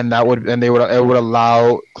 and it would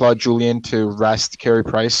allow Claude Julien to rest Carey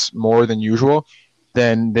Price more than usual,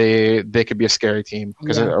 then they could be a scary team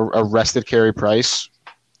because a rested Carey Price,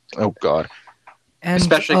 oh god. And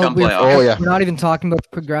especially come playoffs. We're not even talking about the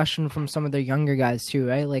progression from some of the younger guys too,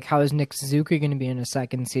 right? Like, how is Nick Suzuki going to be in his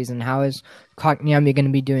second season? How is Kotkaniemi going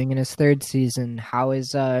to be doing in his third season? How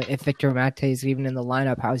is if Victor Mate is even in the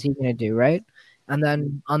lineup, how is he going to do, right? And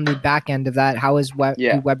then on the back end of that, how is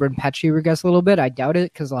Weber and Pesce regress a little bit? I doubt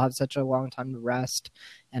it because they'll have such a long time to rest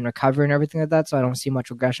and recover and everything like that. So I don't see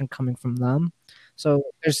much regression coming from them. So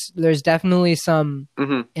there's definitely some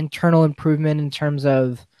internal improvement in terms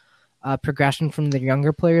of progression from the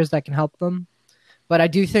younger players that can help them. But I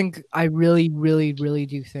really, really, really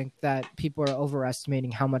do think that people are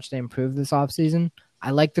overestimating how much they improved this offseason.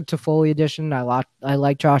 I like the Toffoli addition. I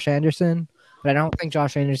like Josh Anderson, but I don't think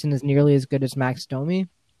Josh Anderson is nearly as good as Max Domi.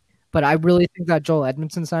 But I really think that Joel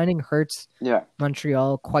Edmondson signing hurts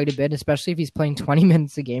Montreal quite a bit, especially if he's playing 20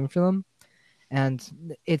 minutes a game for them.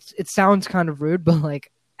 And it sounds kind of rude, but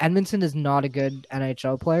Edmondson is not a good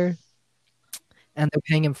NHL player. And they're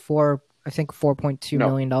paying him $4.2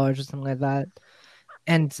 million or something like that.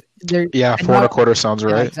 And they're 4.25 sounds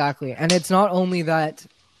right. Exactly. And it's not only that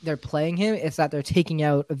they're playing him, it's that they're taking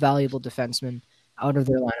out a valuable defenseman out of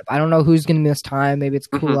their lineup. I don't know who's going to miss time. Maybe it's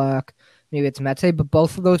Kulak, maybe it's Mete, but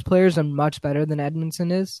both of those players are much better than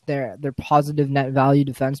Edmondson is. They're positive net value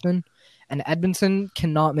defensemen. And Edmondson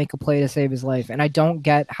cannot make a play to save his life. And I don't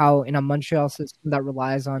get how in a Montreal system that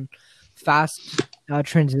relies on fast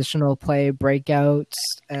transitional play, breakouts,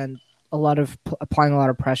 and applying a lot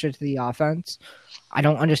of pressure to the offense, I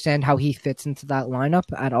don't understand how he fits into that lineup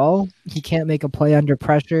at all. He can't make a play under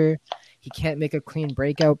pressure. He can't make a clean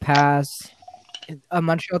breakout pass. A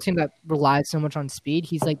Montreal team that relies so much on speed,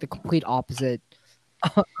 he's like the complete opposite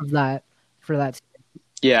of that for that team.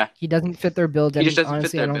 Yeah. He doesn't fit their build. He just doesn't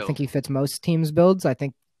honestly, fit I their don't build. think he fits most teams' builds. I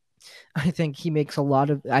think he makes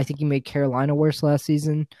I think he made Carolina worse last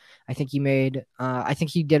season. I think he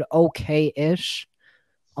did okay-ish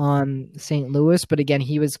on St. Louis, but again,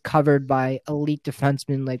 he was covered by elite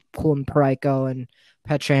defensemen like Colin Parayko and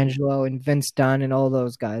Pietrangelo and Vince Dunn and all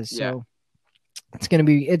those guys. Yeah. So it's gonna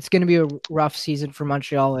be a rough season for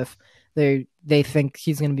Montreal if they think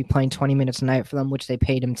he's gonna be playing 20 minutes a night for them, which they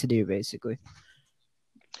paid him to do, basically.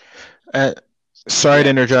 Sorry to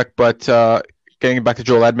interject, but getting back to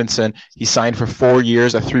Joel Edmondson, he signed for 4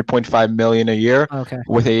 years at $3.5 million a year,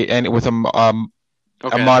 with a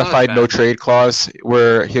modified no trade clause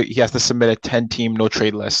where he has to submit a 10-team no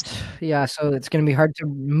trade list. Yeah, so it's going to be hard to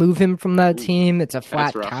move him from that team. It's a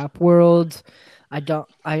flat cap world.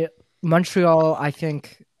 Montreal, I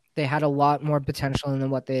think they had a lot more potential than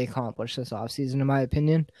what they accomplished this offseason, in my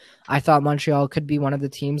opinion. I thought Montreal could be one of the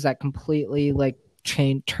teams that completely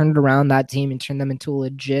turned around that team and turned them into a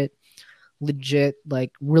legit,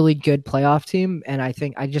 really good playoff team. And I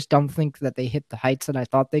just don't think that they hit the heights that I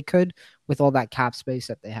thought they could with all that cap space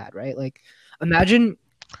that they had, right? Imagine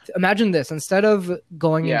this. Instead of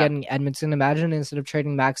going and getting Edmondson, imagine instead of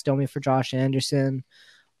trading Max Domi for Josh Anderson,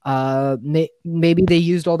 maybe they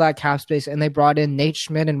used all that cap space and they brought in Nate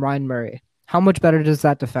Schmidt and Ryan Murray. How much better does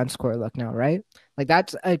that defense core look now, right?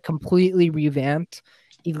 That's a completely revamped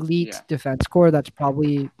elite defense core that's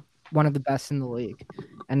probably one of the best in the league.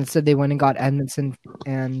 And instead they went and got Edmondson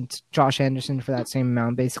and Josh Anderson for that same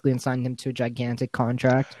amount, basically, and signed him to a gigantic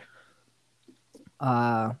contract.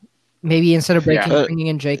 Maybe instead of bringing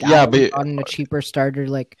in Jake Allen, brought in a cheaper starter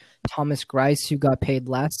like Thomas Greiss, who got paid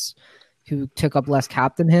less, who took up less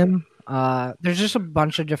cap than him. There's just a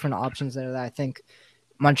bunch of different options there that I think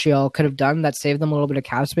Montreal could have done that saved them a little bit of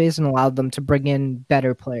cap space and allowed them to bring in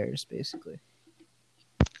better players, basically.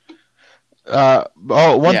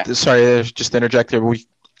 Sorry, just to interject here.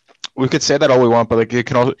 We could say that all we want, but it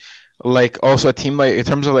can also a team in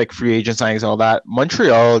terms of free agent signings and all that.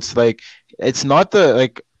 Montreal, it's it's not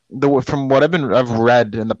from what I've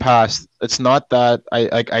read in the past, it's not that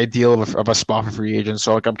ideal of a spot for free agents.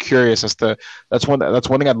 So like I'm curious as to that's one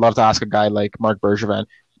thing I'd love to ask a guy like Mark Bergevin.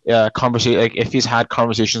 Conversation like if he's had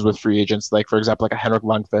conversations with free agents, like for example, like a Henrik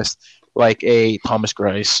Lundqvist, like a Thomas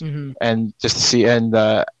Greiss, and just to see and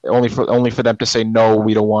only for them to say no,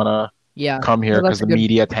 we don't want to come here because the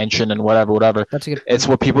media attention and whatever. That's a good point. It's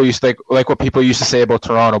what people used to like what people used to say about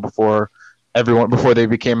Toronto before they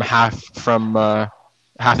became half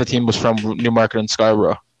the team was from Newmarket and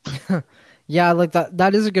Scarborough. Yeah, like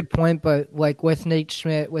that is a good point, but like with Nate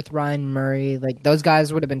Schmidt, with Ryan Murray, like those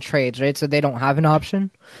guys would have been trades, right? So they don't have an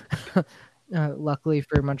option. Luckily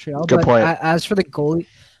for Montreal. Good point. As for the goalie,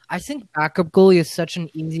 I think backup goalie is such an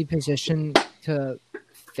easy position to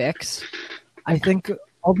fix. I think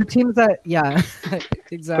all the teams that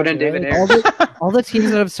exactly. Put in David Ayres. All the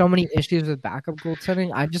teams that have so many issues with backup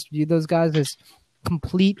goaltending, I just view those guys as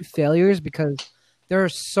complete failures because there are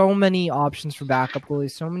so many options for backup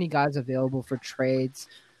goalies, so many guys available for trades.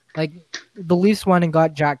 Like the Leafs went and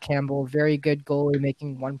got Jack Campbell, very good goalie,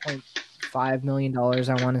 making $1.5 million,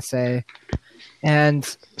 I want to say, and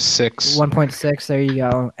 1.6. There you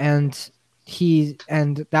go,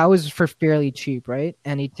 and that was for fairly cheap, right?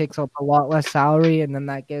 And he takes up a lot less salary, and then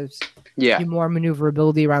that gives you more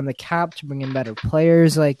maneuverability around the cap to bring in better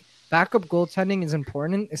players. Like backup goaltending is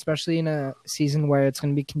important, especially in a season where it's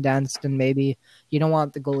going to be condensed and maybe you don't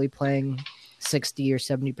want the goalie playing 60 or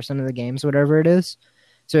 70% of the games, whatever it is.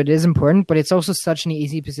 So it is important, but it's also such an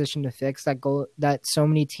easy position to fix that so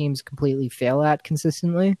many teams completely fail at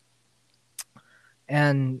consistently.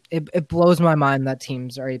 And it blows my mind that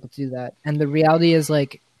teams are able to do that. And the reality is,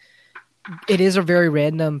 like, it is a very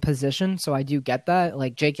random position, so I do get that.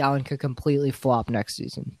 Like, Jake Allen could completely flop next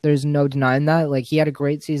season. There's no denying that. Like, he had a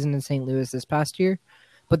great season in St. Louis this past year,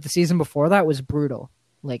 but the season before that was brutal.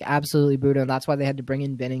 Like, absolutely brutal, and that's why they had to bring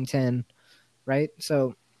in Binnington, right?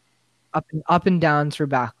 So, up and downs for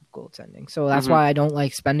backup goaltending. So that's why I don't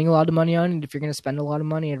like spending a lot of money on it. If you're going to spend a lot of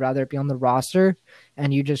money, I'd rather it be on the roster,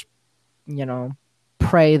 and you just,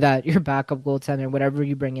 pray that your backup goaltender, whatever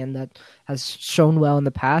you bring in that has shown well in the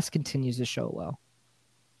past, continues to show well.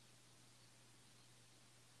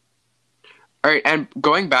 All right, and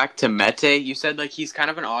going back to Mete, you said like he's kind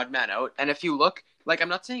of an odd man out. And if you look, like I'm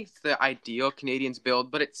not saying it's the ideal Canadiens build,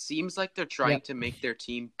 but it seems like they're trying to make their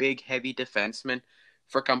team big, heavy defensemen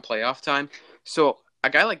for come playoff time. So a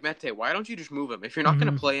guy like Mete, why don't you just move him? If you're not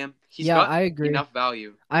going to play him, he's got enough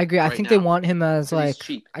value. I agree. I think they want him as like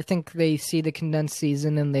cheap. I think they see the condensed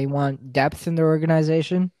season and they want depth in their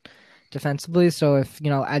organization defensively. So if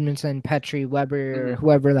Edmondson, Petrie, Weber, or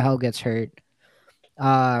whoever the hell gets hurt,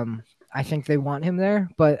 I think they want him there.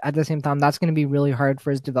 But at the same time, that's going to be really hard for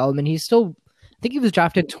his development. He's still, I think he was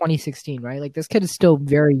drafted 2016, right? Like this kid is still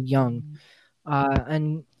very young,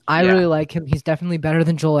 and I really like him. He's definitely better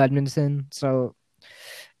than Joel Edmondson. So.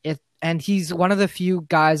 And he's one of the few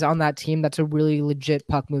guys on that team that's a really legit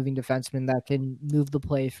puck-moving defenseman that can move the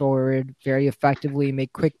play forward very effectively,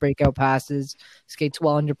 make quick breakout passes, skates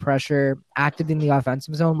well under pressure, active in the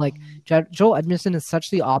offensive zone. Like, Joel Edmondson is such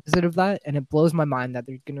the opposite of that, and it blows my mind that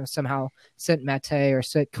they're going to somehow sit Mete or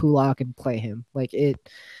sit Kulak and play him. Like,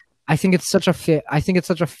 I think it's such a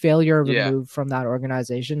failure of a move from that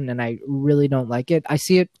organization, and I really don't like it.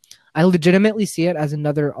 I legitimately see it as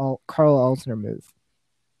another Carl Alsner move.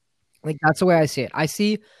 Like, that's the way I see it. I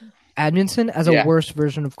see Edmondson as a worse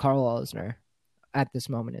version of Carl Alsner at this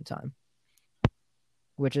moment in time,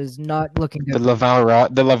 which is not looking good. The Laval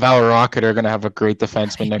Rocket are going to have a great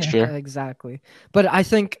defenseman next year. Exactly. But I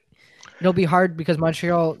think it'll be hard because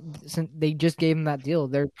Montreal, since they just gave him that deal,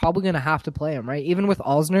 they're probably going to have to play him, right? Even with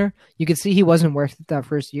Alsner, you could see he wasn't worth it that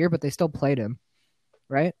first year, but they still played him,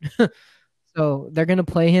 right? So they're going to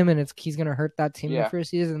play him, and he's going to hurt that team the first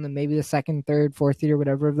season, and then maybe the second, third, fourth year,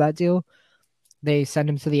 whatever of that deal, they send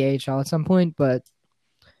him to the AHL at some point, but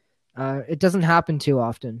it doesn't happen too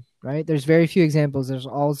often, right? There's very few examples. There's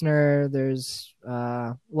Alsner. There's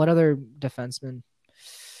what other defenseman?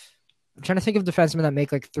 I'm trying to think of defensemen that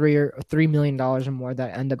make like $3 million or more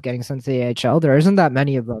that end up getting sent to the AHL. There isn't that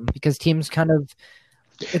many of them because teams kind of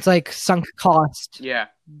it's like sunk cost. Yeah,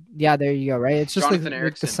 there you go, right? It's just like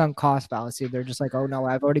the sunk cost fallacy. They're just like, oh no,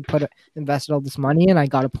 I've already invested all this money and I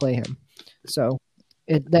got to play him. So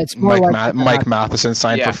that's more Mike Matheson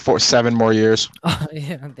signed for 7 more years.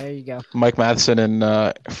 Yeah, there you go. Mike Matheson,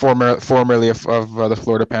 and formerly of the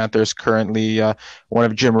Florida Panthers, currently one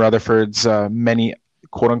of Jim Rutherford's many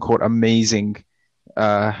quote unquote amazing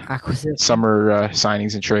summer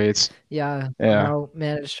signings and trades. Yeah.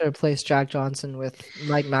 Managed to replace Jack Johnson with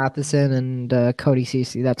Mike Matheson and Cody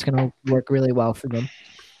Ceci. That's going to work really well for them.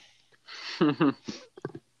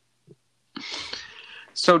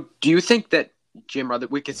 So, do you think that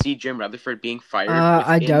we could see Jim Rutherford being fired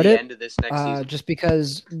I doubt the it. end of this next season? Just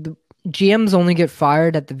because the GMs only get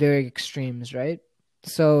fired at the very extremes, right?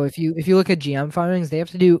 So if you look at GM firings, they have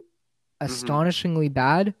to do astonishingly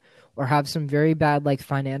bad or have some very bad like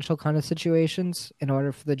financial kind of situations in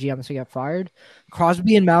order for the GMs to get fired.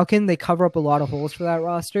 Crosby and Malkin, they cover up a lot of holes for that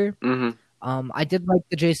roster. I did like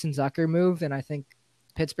the Jason Zucker move, and I think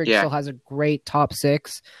Pittsburgh still has a great top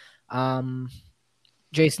six.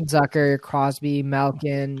 Jason Zucker, Crosby,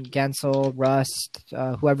 Malkin, Gensel, Rust,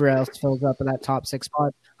 whoever else fills up in that top six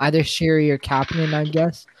spot. Either Sherry or Kapanen, I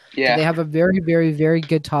guess. Yeah. They have a very, very, very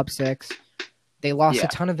good top six. They lost a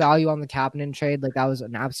ton of value on the Kapanen trade. Like, that was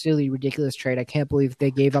an absolutely ridiculous trade. I can't believe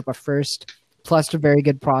they gave up a first plus a very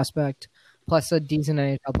good prospect plus a decent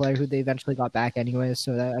NHL player who they eventually got back anyways.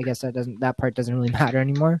 So I guess that part doesn't really matter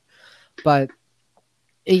anymore. But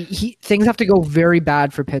things have to go very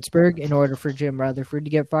bad for Pittsburgh in order for Jim Rutherford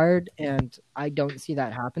to get fired, and I don't see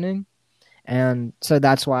that happening. And so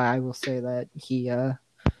that's why I will say that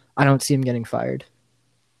I don't see him getting fired.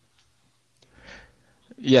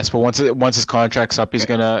 Yes, but once his contract's up, he's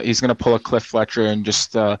gonna pull a Cliff Fletcher and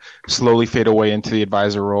just slowly fade away into the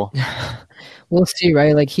advisor role. We'll see,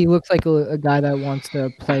 right? Like, he looks like a guy that wants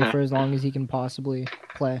to play for as long as he can possibly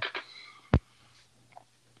play.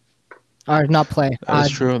 Or not play. That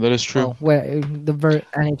is true. That is true. The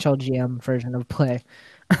NHL GM version of play.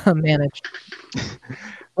 Manage.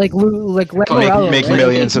 Like Lamoriello. Make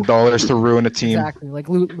millions of dollars to ruin a team. Exactly. Like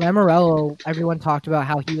Lamoriello, everyone talked about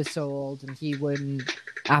how he was so old and he wouldn't,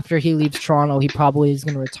 after he leaves Toronto, he probably is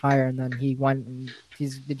going to retire. And then he went and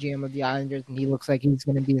he's the GM of the Islanders and he looks like he's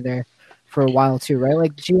going to be there for a while too, right?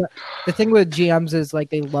 Like the thing with GMs is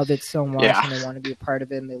like they love it so much and they want to be a part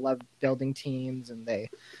of it and they love building teams and they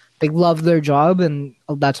love their job, and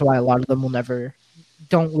that's why a lot of them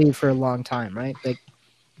don't leave for a long time, right? Like,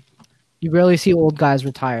 you rarely see old guys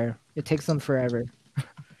retire. It takes them forever.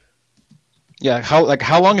 Yeah,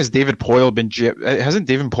 how long has David Poile been GM? Hasn't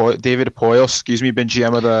David Poile, been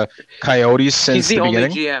GM of the Coyotes since the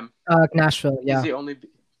beginning? He's the only GM. Nashville, yeah. He's the only.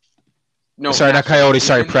 No, sorry, not Coyotes.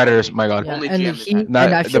 Sorry, Predators. My God. Yeah, only and GM.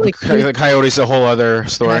 The Coyotes, a whole other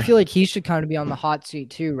story. And I feel like he should kind of be on the hot seat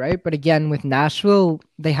too, right? But again, with Nashville,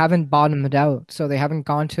 they haven't bottomed out, so they haven't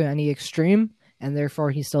gone to any extreme, and therefore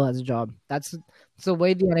he still has a job. That's the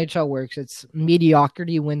way the NHL works. It's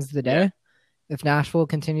mediocrity wins the day. Yeah. If Nashville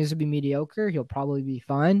continues to be mediocre, he'll probably be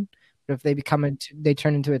fine. But if they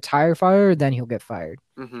turn into a tire fire, then he'll get fired.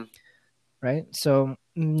 Mm-hmm. Right? So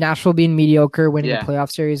Nashville being mediocre, winning a playoff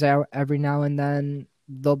series every now and then,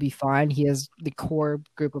 they'll be fine. He has the core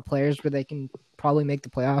group of players where they can probably make the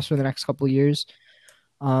playoffs for the next couple of years.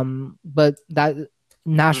 But that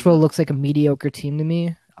Nashville looks like a mediocre team to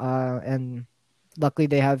me. And luckily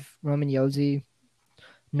they have Roman Josi,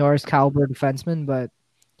 Norris caliber defenseman, but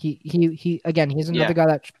he's another guy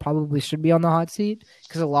that probably should be on the hot seat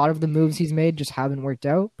because a lot of the moves he's made just haven't worked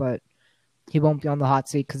out, but he won't be on the hot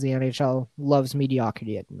seat because the NHL loves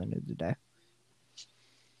mediocrity at the end of the day.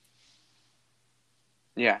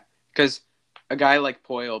 Yeah, because a guy like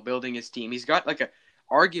Poile building his team, he's got like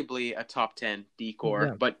arguably a top 10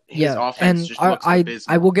 D-core, but his offense just looks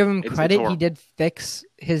abysmal. I will give him credit. He did fix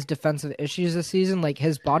his defensive issues this season. Like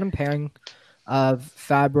his bottom pairing of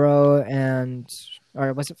Fabro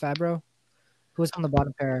or was it Fabro? Who was on the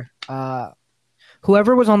bottom pair?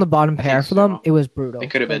 Whoever was on the bottom pair for them, it was brutal.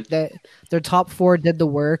 It could have been. Their top four did the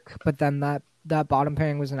work, but then that bottom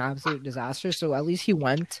pairing was an absolute disaster. So at least he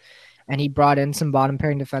went and he brought in some bottom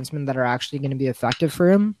pairing defensemen that are actually going to be effective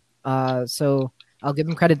for him. So I'll give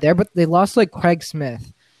him credit there. But they lost like Craig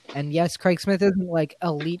Smith. And yes, Craig Smith isn't like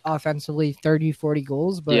elite offensively, 30, 40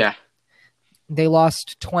 goals, but they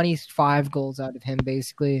lost 25 goals out of him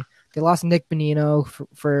basically. They lost Nick Bonino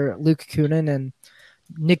for Luke Kunin, and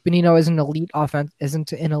Nick Bonino isn't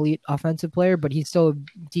an elite offensive player, but he's still a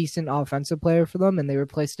decent offensive player for them, and they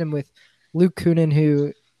replaced him with Luke Kunin,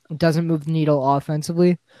 who doesn't move the needle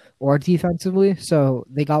offensively or defensively. So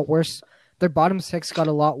they got worse. Their bottom six got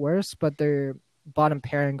a lot worse, but their bottom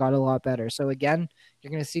pairing got a lot better. So again,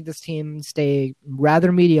 you're going to see this team stay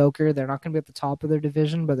rather mediocre. They're not going to be at the top of their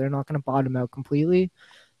division, but they're not going to bottom out completely.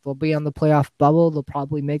 They'll be on the playoff bubble. They'll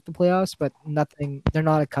probably make the playoffs, but they're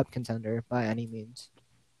not a cup contender by any means.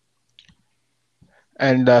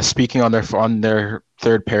 And speaking on their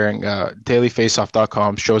third pairing,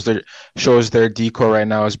 dailyfaceoff.com shows their decor right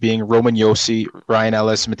now as being Roman Josi, Ryan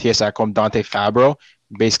Ellis, Matthias Ekholm, Dante Fabro,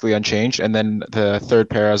 basically unchanged. And then the third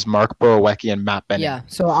pair is Mark Borowiecki and Matt Benning. Yeah,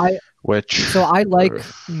 so I like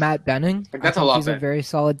Matt Benning. That's a lot. He's a very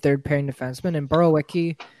solid third pairing defenseman, and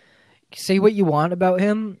Borowiecki, say what you want about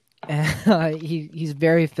him. He's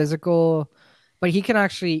very physical, but he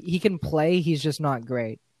can play. He's just not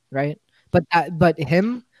great, right? But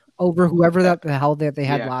him over whoever the hell that they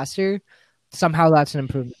had last year, somehow that's an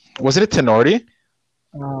improvement. Was it a Tenorti?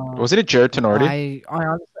 Was it a Jared Tenorti?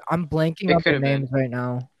 I'm blanking on their names right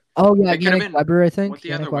now. Oh yeah, Yannick Weber, I think.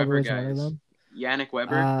 Yannick Weber is one of them. Yannick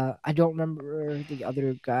Weber. I don't remember the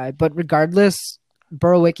other guy, but regardless,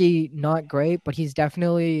 Borowicki not great, but he's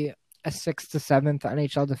definitely a 6th to 7th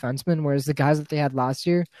NHL defenseman. Whereas the guys that they had last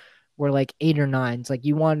year were like 8 or 9s. Like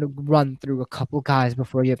you wanted to run through a couple guys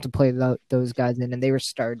before you have to play those guys in, and they were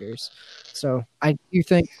starters. So I do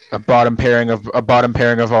think a bottom pairing of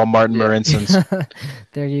all Martin Marinsons.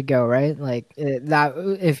 There you go, right? Like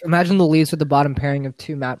that. If imagine the Leafs with the bottom pairing of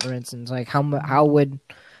 2 Matt Marinsons, like how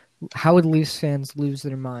would Leafs fans lose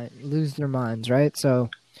their minds, right? So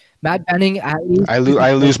Matt Benning, at least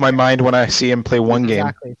I lose my mind when I see him play one game.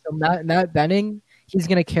 Exactly. So Matt Benning, he's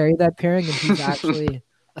going to carry that pairing, and he's actually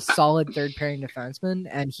a solid third pairing defenseman,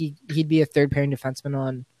 and he'd be a third pairing defenseman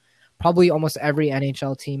on probably almost every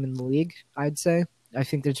NHL team in the league. I'd say. I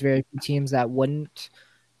think there's very few teams that would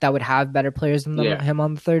have better players than him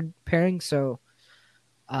on the third pairing. So,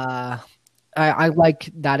 I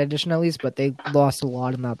like that addition at least, but they lost a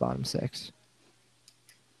lot in that bottom 6.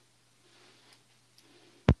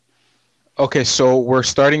 Okay, so we're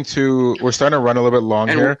starting to run a little bit long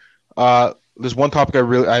here. There's one topic I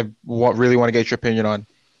really want to get your opinion on.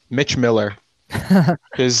 Mitch Miller,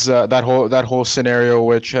 because that whole scenario,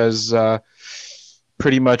 which has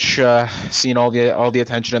pretty much seen all the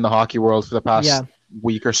attention in the hockey world for the past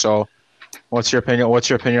week or so. What's your opinion? What's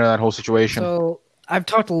your opinion on that whole situation? So I've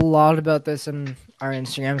talked a lot about this in our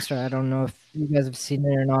Instagram story. I don't know if you guys have seen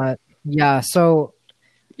it or not. Yeah. So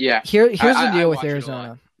here's the deal with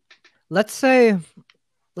Arizona. Let's say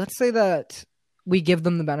that we give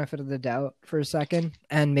them the benefit of the doubt for a second,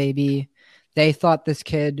 and maybe they thought this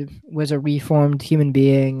kid was a reformed human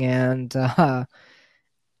being, and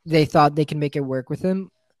they thought they can make it work with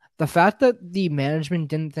him. The fact that the management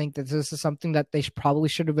didn't think that this is something that they probably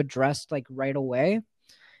should have addressed like right away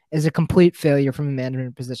is a complete failure from a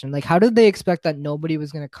management position. Like, how did they expect that nobody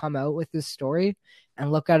was going to come out with this story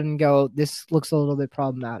and look at it and go, this looks a little bit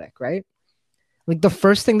problematic, right? Like the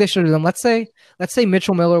first thing they should have done, let's say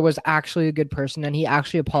Mitchell Miller was actually a good person and he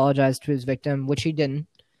actually apologized to his victim, which he didn't.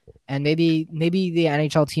 And maybe the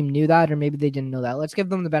NHL team knew that, or maybe they didn't know that. Let's give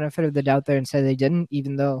them the benefit of the doubt there and say they didn't,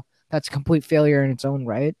 even though that's a complete failure in its own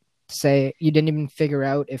right. To say you didn't even figure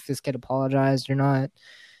out if this kid apologized or not.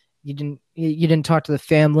 You didn't talk to the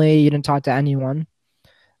family. You didn't talk to anyone.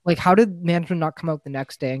 Like, how did management not come out the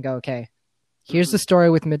next day and go, okay, here's the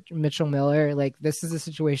story with Mitchell Miller. Like, this is the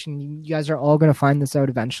situation. You guys are all going to find this out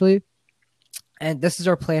eventually. And this is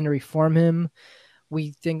our plan to reform him.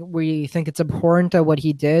 We think it's abhorrent at what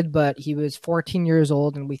he did, but he was 14 years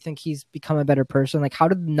old and we think he's become a better person. Like, how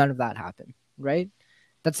did none of that happen? Right?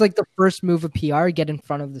 That's like the first move of PR, get in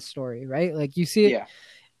front of the story, right? Like, you see it. Yeah.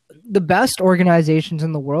 The best organizations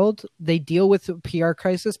in the world, they deal with a PR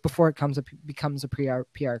crisis before it becomes a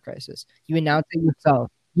PR crisis. You announce it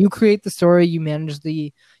yourself. You create the story. You manage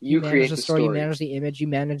the story. You manage the image. You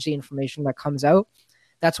manage the information that comes out.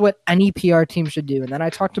 That's what any PR team should do. And then I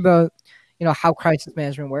talked about, how crisis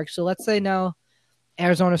management works. So let's say now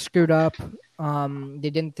Arizona screwed up. They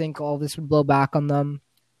didn't think all this would blow back on them.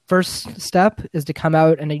 First step is to come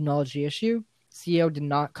out and acknowledge the issue. CEO did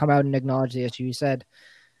not come out and acknowledge the issue. He said,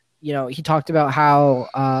 he talked about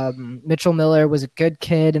how Mitchell Miller was a good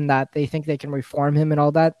kid and that they think they can reform him and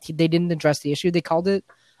all that. They didn't address the issue. They called it,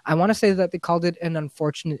 I want to say that they called it an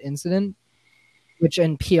unfortunate incident, which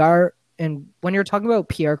in PR, and when you're talking about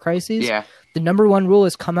PR crises, the number one rule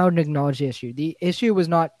is come out and acknowledge the issue. The issue was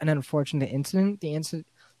not an unfortunate incident.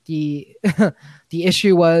 The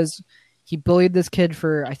issue was he bullied this kid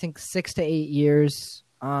for, I think, 6 to 8 years.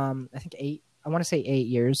 I think 8. I want to say 8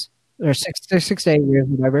 years. Or 6 to 8 years,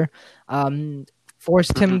 whatever.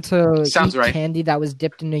 Forced him to eat candy that was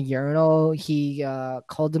dipped in a urinal. He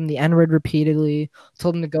called him the N-word repeatedly,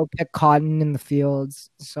 told him to go pick cotton in the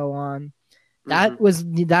fields, so on.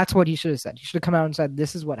 That's what he should have said. He should have come out and said,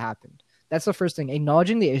 this is what happened. That's the first thing.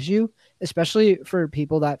 Acknowledging the issue, especially for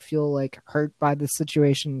people that feel like hurt by this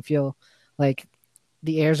situation, feel like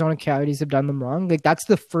the Arizona Coyotes have done them wrong. Like, that's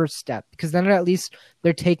the first step, because then at least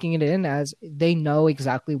they're taking it in as they know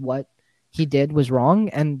exactly what he did was wrong,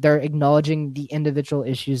 and they're acknowledging the individual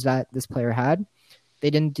issues that this player had. They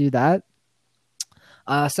didn't do that.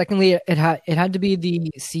 Secondly, it had to be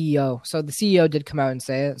the CEO. So the CEO did come out and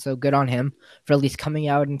say it, so good on him for at least coming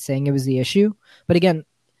out and saying it was the issue. But again,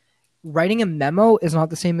 writing a memo is not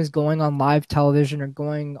the same as going on live television or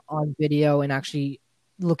going on video and actually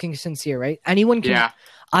looking sincere, right? Anyone can. Yeah.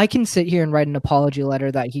 I can sit here and write an apology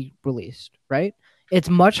letter that he released, right? It's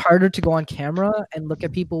much harder to go on camera and look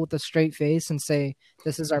at people with a straight face and say,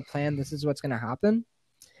 "This is our plan. This is what's going to happen."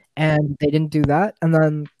 And they didn't do that. And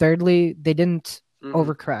then thirdly, they didn't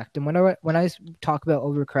overcorrect. And when I talk about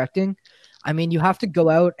overcorrecting, I mean you have to go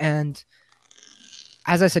out and,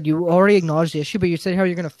 as I said, you already acknowledged the issue, but you said how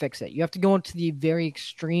you're going to fix it. You have to go into the very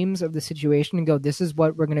extremes of the situation and go, this is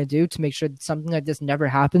what we're going to do to make sure that something like this never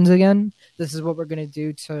happens again. This is what we're going to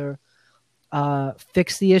do to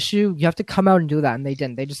fix the issue. You have to come out and do that. And they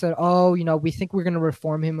didn't. They just said, oh, we think we're going to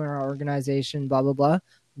reform him in our organization, blah, blah, blah.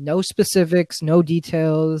 No specifics, no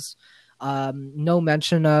details, no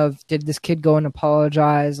mention of, did this kid go and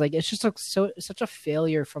apologize? Like, it's just such a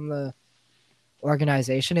failure from the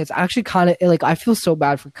organization. It's actually kind of like, I feel so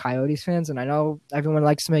bad for Coyotes fans, and I know everyone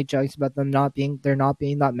likes to make jokes about there not being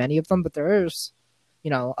that many of them, but there's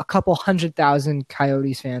a couple 100,000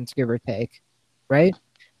 Coyotes fans, give or take, right?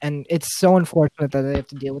 And it's so unfortunate that they have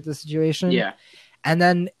to deal with this situation. Yeah. And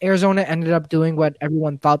then Arizona ended up doing what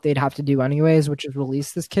everyone thought they'd have to do anyways, which is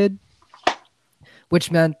release this kid,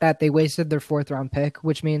 which meant that they wasted their 4th round pick,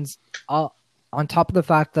 which means on top of the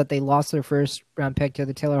fact that they lost their 1st round pick to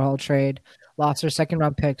the Taylor Hall trade, lost their 2nd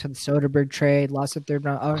round pick to the Soderberg trade, lost their 3rd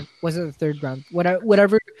round. Was it the 3rd round?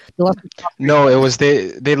 Whatever. No, it was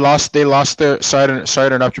they lost their sorry to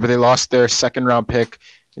interrupt you, but they lost their 2nd round pick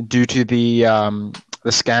due to the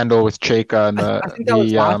scandal with Chayka and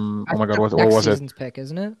oh my god, what was it? Pick,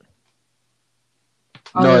 isn't it?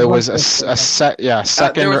 No, it was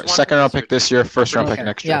second round pick this year, 1st round pick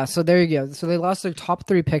next year. Yeah, so there you go. So they lost their top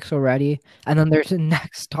 3 picks already, and then there's the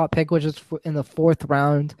next top pick, which is in the 4th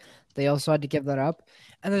round. They also had to give that up.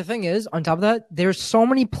 And the thing is, on top of that, there's so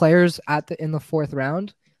many players in the 4th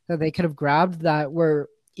round that they could have grabbed that were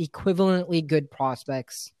equivalently good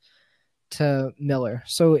prospects to Miller.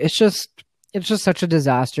 So it's just such a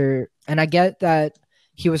disaster. And I get that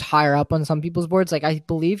he was higher up on some people's boards. Like, I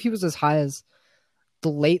believe he was as high as the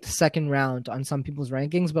late 2nd round on some people's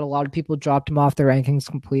rankings, but a lot of people dropped him off their rankings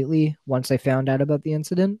completely once they found out about the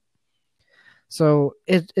incident. So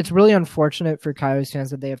it's really unfortunate for Coyotes fans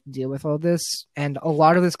that they have to deal with all this. And a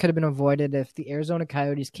lot of this could have been avoided if the Arizona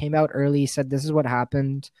Coyotes came out early, said this is what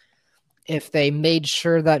happened. If they made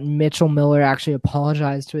sure that Mitchell Miller actually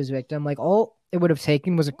apologized to his victim, like, all it would have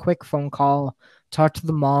taken was a quick phone call, talk to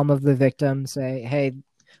the mom of the victim, say, hey,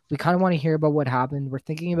 we kind of want to hear about what happened. We're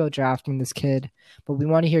thinking about drafting this kid, but we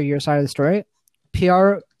want to hear your side of the story.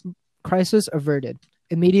 PR crisis averted.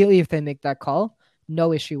 Immediately, if they make that call,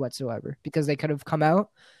 no issue whatsoever, because they could have come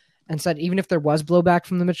out and said, even if there was blowback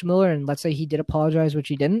from the Mitch Miller, and let's say he did apologize, which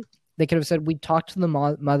he didn't, they could have said, we talked to the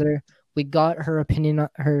mother, we got her opinion,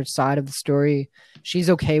 her side of the story, she's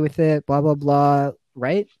okay with it, blah, blah, blah,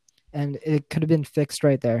 right? And it could have been fixed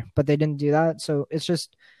right there, but they didn't do that. So it's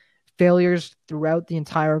just failures throughout the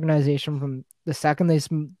entire organization, from the second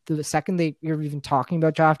you're even talking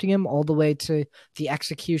about drafting him, all the way to the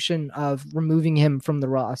execution of removing him from the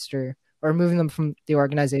roster, or removing them from the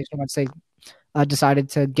organization once they decided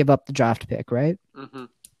to give up the draft pick, right? Mm-hmm.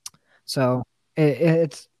 So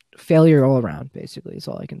it's failure all around, basically, is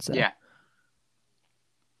all I can say. Yeah.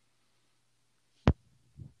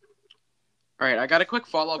 All right, I got a quick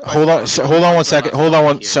follow-up. Hold on one second.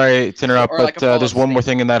 Sorry to interrupt, but there's one more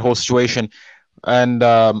thing in that whole situation. And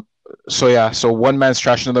so one man's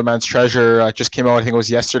trash, another man's treasure. Just came out, I think it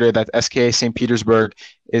was yesterday, that SKA St. Petersburg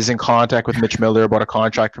is in contact with Mitch Miller about a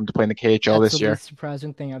contract for him to play in the KHL this year. That's the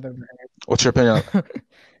surprising thing I've ever heard. What's your opinion?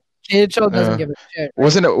 KHL doesn't give a shit. Right?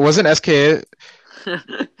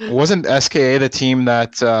 Wasn't SKA the team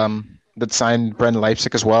that signed Brendan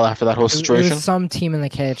Leipzig as well after that whole situation? It was some team in the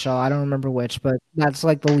KHL. I don't remember which, but that's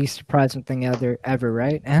like the least surprising thing ever,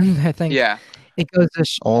 right? And I think it goes to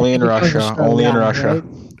only in Russia. Right?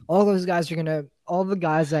 All those guys all the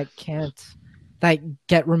guys that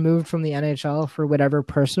get removed from the NHL for whatever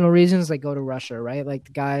personal reasons, they go to Russia, right? Like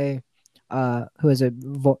the guy, who is it,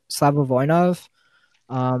 Slava Voinov?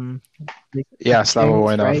 Slava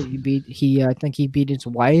Voinov. Right? I think he beat his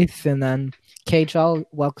wife, and then KHL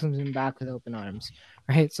welcomes him back with open arms,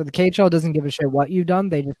 right? So the KHL doesn't give a shit what you've done;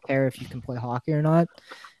 they just care if you can play hockey or not.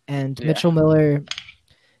 And Mitchell Miller,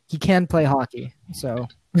 he can play hockey, so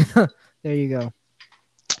there you go.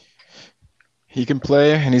 He can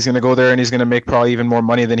play, and he's going to go there, and he's going to make probably even more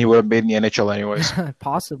money than he would have made in the NHL anyways.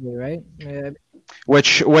 Possibly, right? Yeah.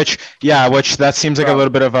 Which that seems like a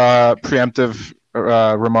little bit of a preemptive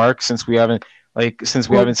remark, since we haven't. Like since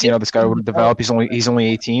we haven't seen how this guy would develop, he's only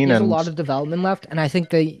 18, There's and a lot of development left, and I think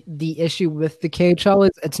the issue with the KHL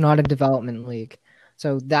is it's not a development league,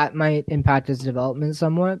 so that might impact his development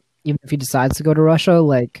somewhat. Even if he decides to go to Russia,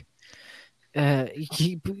 like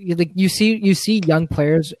you see young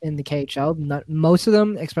players in the KHL. Most of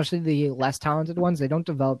them, especially the less talented ones, they don't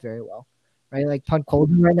develop very well, right? Like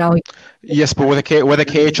Podkolzin right now. Yes, but with a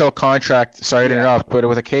KHL contract, sorry to interrupt, but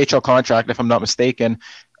with a KHL contract, if I'm not mistaken,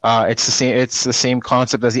 it's the same. It's the same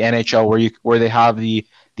concept as the NHL, where they have the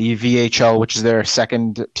VHL, which is their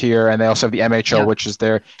second tier, and they also have the MHL, which is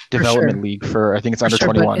their development league for, I think it's under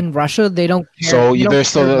 21. But in Russia, they don't care. So there's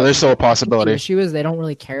still a possibility. The issue is they don't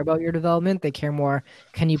really care about your development. They care more,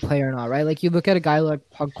 can you play or not, right? Like you look at a guy like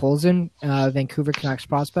Podkolzin, Vancouver Canucks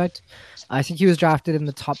prospect. I think he was drafted in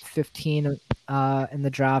the top 15 in the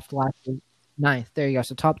draft last year. 9th. There you go.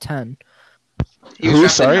 So top 10. Who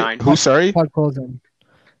sorry? Podkolzin.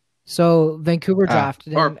 So Vancouver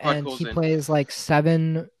drafted him, and he plays like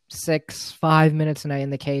 7, 6, 5 minutes a night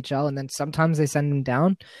in the KHL, and then sometimes they send him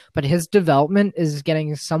down. But his development is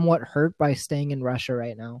getting somewhat hurt by staying in Russia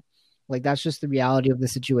right now. Like that's just the reality of the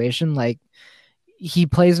situation. Like he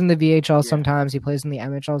plays in the VHL sometimes, he plays in the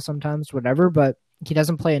MHL sometimes, whatever, but he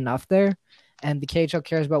doesn't play enough there. And the KHL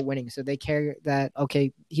cares about winning, so they care that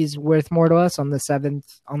he's worth more to us on the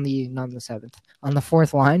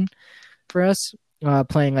fourth line for us.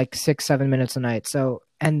 Playing like 6, 7 minutes a night. So,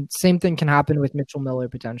 and same thing can happen with Mitchell Miller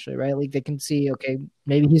potentially, right? Like they can see,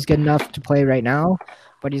 maybe he's good enough to play right now,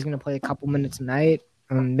 but he's going to play a couple minutes a night.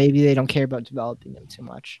 Maybe they don't care about developing him too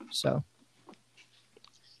much. So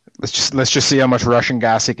let's just see how much Russian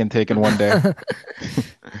gas he can take in one day.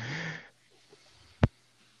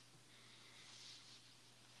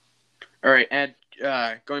 All right, and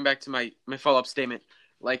going back to my follow-up statement,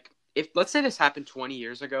 like if let's say this happened 20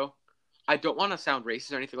 years ago. I don't want to sound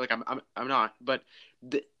racist or anything. Like I'm not, but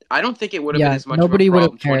I don't think it would have been as much of a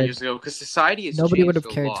problem 20 years ago because society has nobody would have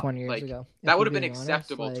changed cared a lot. 20 years ago. That would have been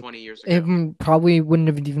acceptable 20 years ago. It probably wouldn't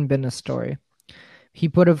have even been a story.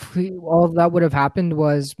 All that would have happened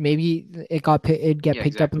was maybe it'd get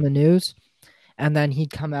picked up in the news, and then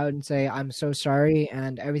he'd come out and say, "I'm so sorry,"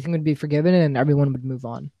 and everything would be forgiven, and everyone would move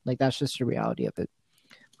on. Like that's just the reality of it.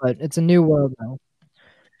 But it's a new world now.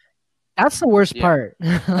 That's the worst part.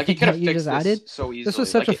 Like he could have fixed this so easily. This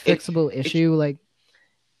was such a fixable issue. Like,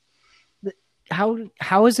 how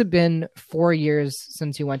has it been 4 years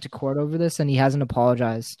since he went to court over this and he hasn't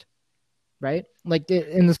apologized? Right? Like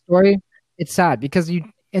in the story, it's sad because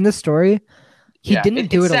in the story, he didn't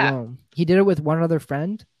do it alone. He did it with one other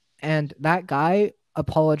friend, and that guy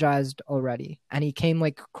apologized already, and he came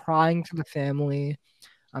like crying to the family.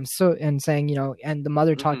 Saying, and the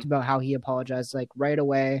mother talked about how he apologized like right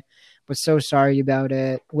away, was so sorry about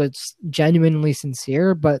it, was genuinely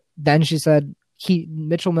sincere. But then she said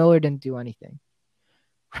Mitchell Miller didn't do anything.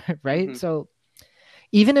 Right? Mm-hmm. So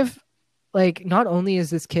even if like not only is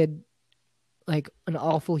this kid like an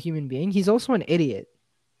awful human being, he's also an idiot.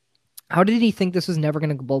 How did he think this was never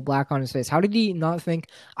going to go black on his face? How did he not think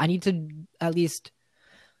I need to at least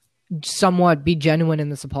somewhat be genuine in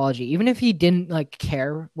this apology, even if he didn't like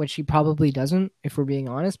care, which he probably doesn't, if we're being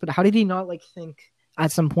honest? But how did he not like think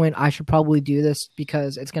at some point I should probably do this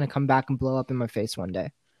because it's going to come back and blow up in my face one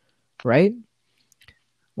day, right?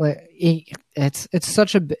 Like it's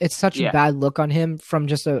such a bad look on him from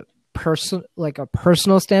just a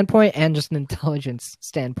personal standpoint and just an intelligence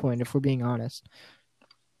standpoint, if we're being honest.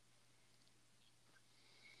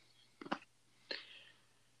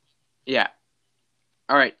 Yeah.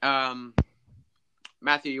 All right,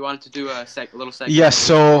 Matthew, you wanted to do a little segment? Yes.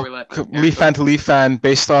 So Leaf fan to Leaf fan,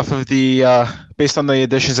 based on the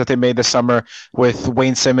additions that they made this summer with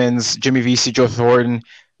Wayne Simmons, Jimmy Vesey, Joe Thornton,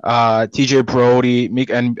 TJ Brody,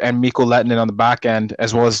 and Mikko Lehtinen on the back end,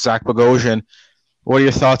 as well as Zach Bogosian. What are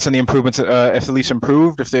your thoughts on the improvements? If the Leafs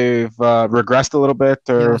improved, if they've regressed a little bit,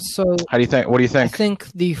 or how do you think? What do you think? I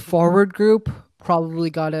think the forward group probably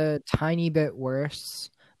got a tiny bit worse,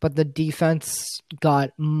 but the defense got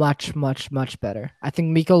much, much, much better. I think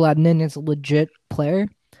Mikko Lehtinen is a legit player.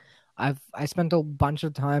 I spent a bunch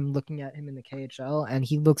of time looking at him in the KHL, and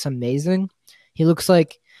he looks amazing. He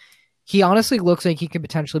honestly looks like he could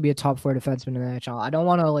potentially be a top 4 defenseman in the NHL. I don't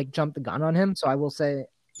want to like jump the gun on him, so I will say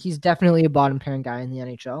he's definitely a bottom pairing guy in the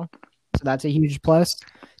NHL. So that's a huge plus.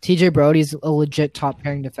 TJ Brody's a legit top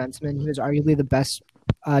pairing defenseman. He was arguably the best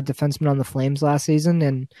defenseman on the Flames last season,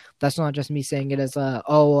 and that's not just me saying it as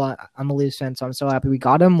I'm a Leafs fan, so I'm so happy we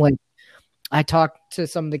got him. Like I talked to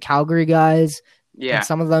some of the Calgary guys, and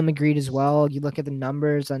some of them agreed as well. You look at the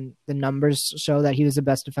numbers, and the numbers show that he was the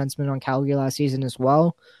best defenseman on Calgary last season as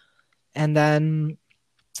well. And then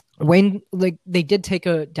Wayne, like they did take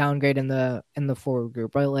a downgrade in the forward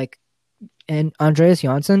group, right? Like, and Andreas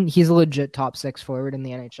Janssen, he's a legit top 6 forward in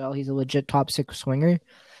the NHL. He's a legit top 6 swinger.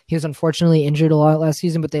 He was unfortunately injured a lot last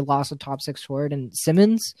season, but they lost a top 6 forward. And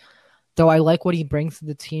Simmons, though I like what he brings to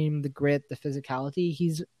the team, the grit, the physicality,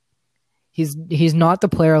 he's not the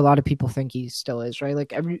player a lot of people think he still is, right?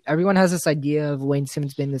 Like everyone has this idea of Wayne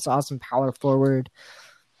Simmons being this awesome power forward,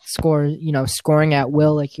 scoring at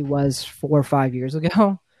will like he was 4 or 5 years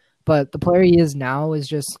ago. But the player he is now is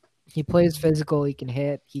just he plays physical, he can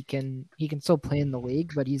hit, he can still play in the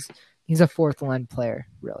league, but he's a fourth line player,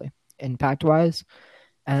 really, impact wise.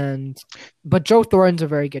 But Joe Thornton's a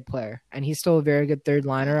very good player, and he's still a very good third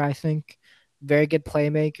liner, I think. Very good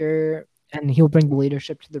playmaker, and he'll bring the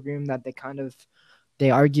leadership to the room that they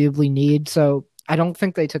arguably need. So I don't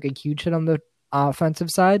think they took a huge hit on the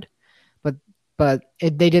offensive side, but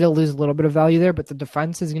they did lose a little bit of value there. But the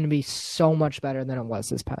defense is going to be so much better than it was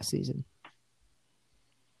this past season.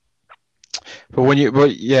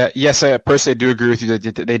 Yes, I personally do agree with you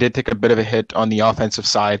that they did take a bit of a hit on the offensive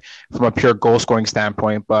side from a pure goal scoring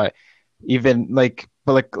standpoint. But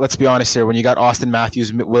let's be honest here. When you got Austin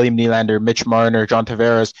Matthews, William Nylander, Mitch Marner, John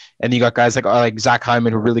Tavares, and you got guys like Zach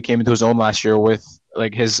Hyman, who really came into his own last year with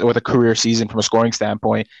a career season from a scoring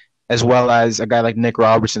standpoint, as well as a guy like Nick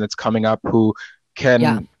Robertson that's coming up who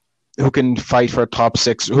can fight for a top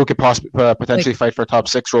 6, who could potentially fight for a top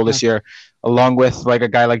 6 role this year, along with like a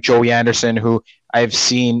guy like Joey Anderson, who I've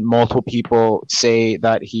seen multiple people say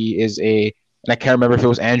that he is and I can't remember if it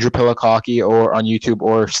was Andrew Pilakaki or on YouTube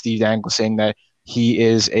or Steve Dangle saying that he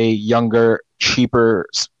is a younger, cheaper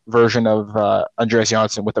version of Andreas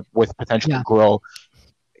Janssen with potential to grow,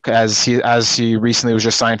 as he recently was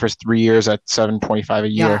just signed for 3 years at $725 a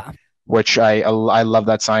year. Yeah. Which I love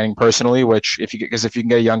that signing personally. If you can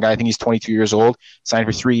get a young guy, I think he's 22 years old, signed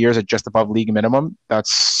for 3 years at just above league minimum.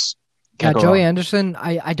 Joey Anderson.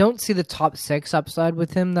 I don't see the top 6 upside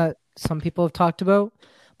with him that some people have talked about,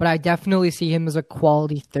 but I definitely see him as a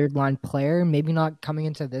quality third line player. Maybe not coming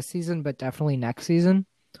into this season, but definitely next season.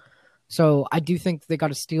 So I do think they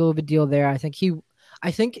got a steal of a deal there. I think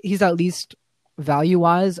he's at least value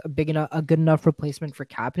wise a good enough replacement for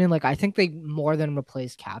Kapanen. Like I think they more than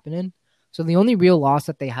replaced Kapanen. So the only real loss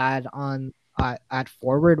that they had on at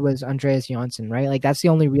forward was Andreas Janssen, right? Like that's the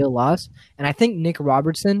only real loss. And I think Nick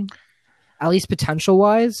Robertson, at least potential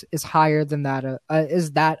wise, is higher than that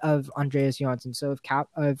of Andreas Janssen. So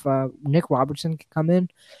if Nick Robertson can come in,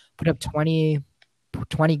 put up 20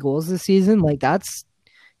 goals this season, like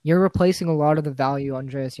you're replacing a lot of the value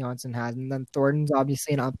Andreas Janssen has. And then Thornton's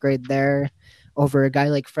obviously an upgrade there over a guy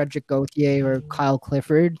like Frederick Gauthier or Kyle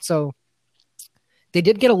Clifford. So they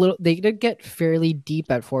did get fairly deep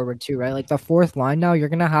at forward too, right? Like the fourth line now, you're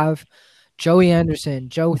going to have Joey Anderson,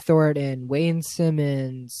 Joe Thornton, Wayne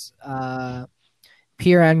Simmons, Pierre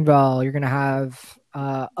Engvall. You're going to have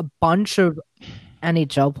a bunch of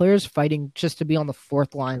NHL players fighting just to be on the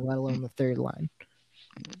fourth line, let alone the third line.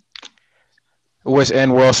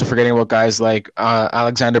 And we're also forgetting about guys like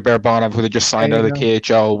Alexander Barabanov, who they just signed out of the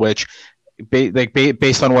KHL, which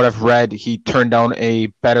based on what I've read, he turned down a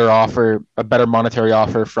better monetary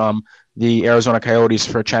offer from the Arizona Coyotes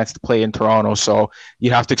for a chance to play in Toronto. So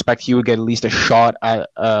you'd have to expect he would get at least a shot at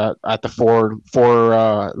the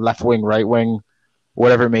four left wing, right wing,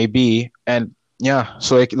 whatever it may be. And yeah,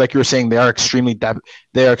 so like you were saying, they are extremely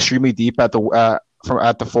deep at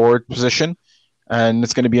the forward position. And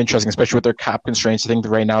it's going to be interesting, especially with their cap constraints. I think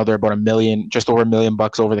right now they're about just over $1 million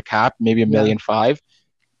over the cap, maybe $1.5 million.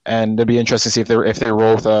 And it'll be interesting to see if they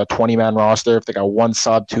roll with a 20-man roster, if they got 1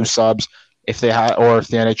 sub, 2 subs, or if the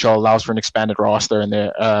NHL allows for an expanded roster and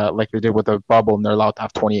they like they did with the bubble, and they're allowed to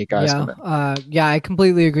have 28 guys come in. I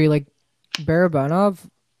completely agree. Like Barabanov,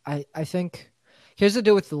 I think here's the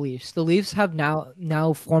deal with the Leafs. The Leafs have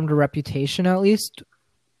now formed a reputation, at least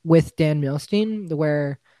with Dan Milstein,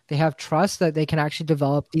 where they have trust that they can actually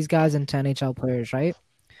develop these guys into NHL players, right?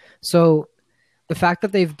 So the fact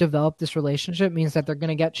that they've developed this relationship means that they're going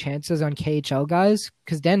to get chances on KHL guys,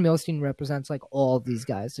 because Dan Milstein represents like all of these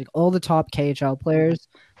guys, like all the top KHL players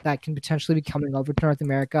that can potentially be coming over to North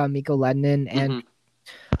America, Mikko Ledinen, and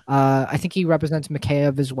I think he represents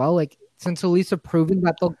Mikheyev as well. Like since the Leafs have proven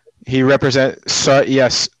that he represents.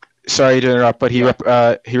 Sorry to interrupt, but he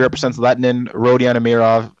represents Ledinen, Rodion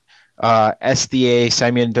Amirov, SDA,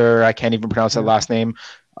 Semyon Dur, I can't even pronounce that last name.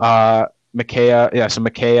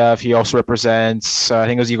 Mikheyev. He also represents, I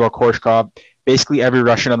think it was Igor Korshkov. Basically every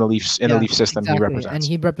Russian on the Leafs the Leaf system exactly. He represents. And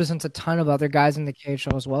he represents a ton of other guys in the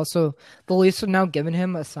KHL as well. So the Leafs have now given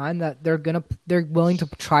him a sign that they're willing to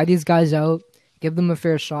try these guys out, give them a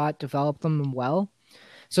fair shot, develop them well.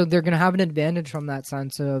 So they're going to have an advantage from that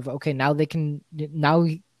sense of, okay, now they're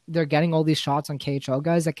getting all these shots on KHL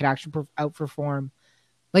guys that could actually outperform.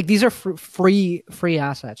 Like, these are free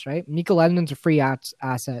assets, right? Mikko Lehtonen's a free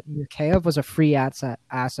asset. Mikheyev was a free asset.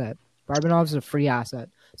 Barbanov's a free asset.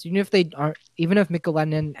 So even if Mikko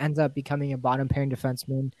Lehtonen ends up becoming a bottom pairing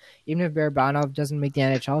defenseman, even if Barabanov doesn't make the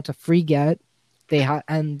NHL, it's a free get.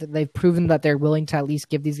 And they've proven that they're willing to at least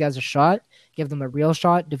give these guys a shot, give them a real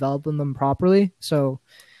shot, develop them properly. So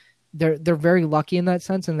they're very lucky in that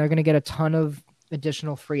sense, and they're going to get a ton of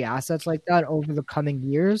additional free assets like that over the coming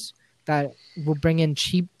years that will bring in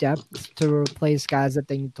cheap depth to replace guys that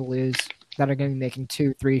they need to lose that are going to be making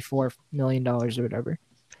 $2, $3, $4 million or whatever.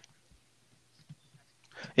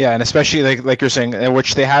 Yeah, and especially like you're saying,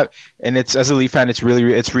 which they have, and it's, as a Leaf fan, it's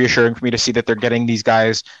reassuring for me to see that they're getting these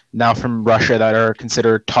guys now from Russia that are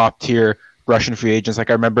considered top tier Russian free agents.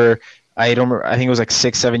 Like, I think it was like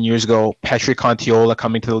 6-7 years ago, Petri Kontiola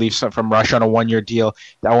coming to the Leafs from Russia on a 1-year deal.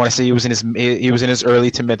 I want to say he was in his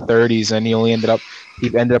early to mid 30s, and he ended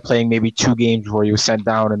up playing maybe 2 games before he was sent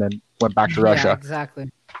down, and then went back to Russia. Yeah,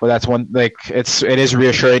 exactly. But that's one, like, it is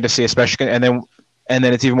reassuring to see, especially, and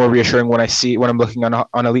then it's even more reassuring when I'm looking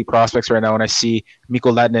on elite prospects right now, and I see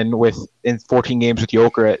Mikko Lehtonen in 14 games with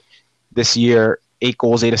Jokerit this year, 8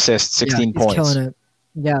 goals, 8 assists, 16 points. Killing it.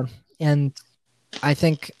 Yeah, and I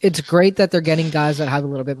think it's great that they're getting guys that have a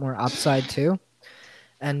little bit more upside too.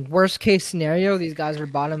 And worst case scenario, these guys are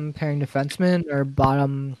bottom pairing defensemen or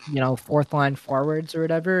bottom, fourth line forwards or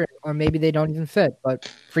whatever, or maybe they don't even fit. But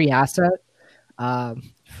free asset,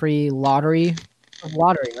 free lottery,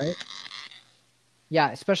 right?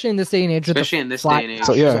 Yeah, especially in this day and age.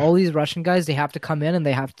 So all these Russian guys, they have to come in and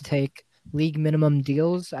they have to take league minimum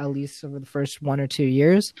deals at least over the first 1 or 2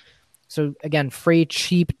 years. So again, free,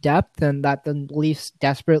 cheap depth, and that the Leafs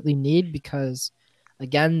desperately need because,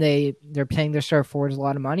 again, they're paying their star forwards a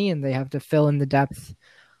lot of money and they have to fill in the depth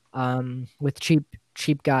with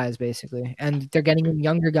cheap guys basically, and they're getting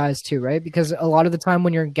younger guys too, right? Because a lot of the time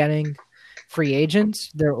when you're getting free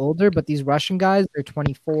agents, they're older, but these Russian guys, they're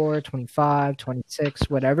 24, 25, 26,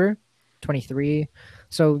 whatever, 23.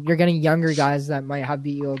 So you're getting younger guys that might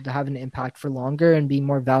be able to have an impact for longer and be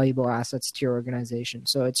more valuable assets to your organization.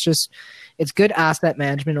 So it's good asset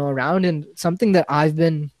management all around, and something that I've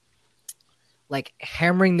been like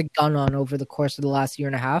hammering the gun on over the course of the last year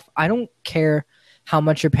and a half. I don't care how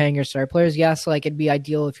much you're paying your star players. Yes, like it'd be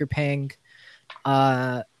ideal if you're paying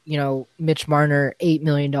Mitch Marner $8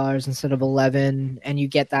 million instead of 11, and you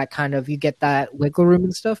get that wiggle room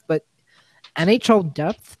and stuff. But NHL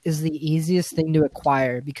depth is the easiest thing to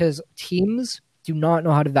acquire because teams do not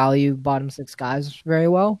know how to value bottom 6 guys very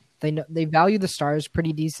well. They value the stars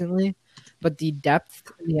pretty decently, but the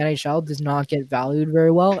depth in the NHL does not get valued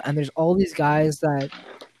very well. And there's all these guys that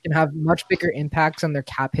can have much bigger impacts than their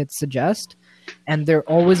cap hits suggest, and they're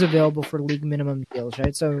always available for league minimum deals,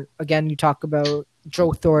 right? So again, you talk about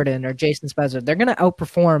Joe Thornton or Jason Spezza, they're going to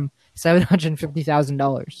outperform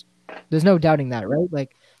 $750,000. There's no doubting that, right?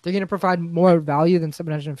 Like, they're going to provide more value than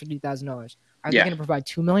 $750,000. Are they going to provide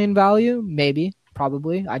 $2 million value? Maybe,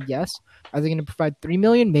 probably, I'd guess. Are they going to provide $3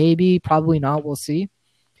 million? Maybe, probably not. We'll see.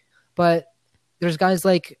 But there's guys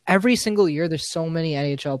like every single year, there's so many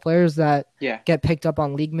NHL players that get picked up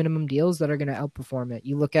on league minimum deals that are going to outperform it.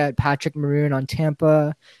 You look at Patrick Maroon on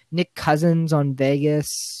Tampa, Nick Cousins on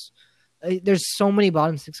Vegas. There's so many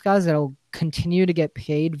bottom 6 guys that will continue to get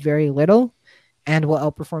paid very little and will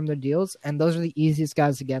outperform their deals. And those are the easiest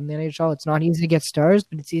guys to get in the NHL. It's not easy to get stars,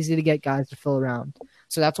 but it's easy to get guys to fill around.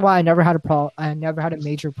 So that's why I never had a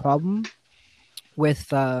major problem with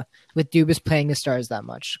Dubas playing the stars that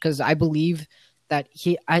much, because I believe that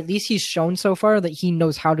he's shown so far that he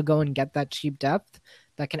knows how to go and get that cheap depth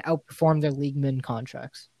that can outperform their league min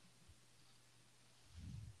contracts.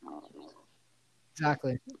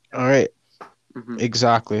 Exactly. All right. Mm-hmm.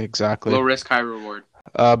 Exactly. Low risk, high reward.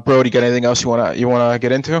 Brody, got anything else you wanna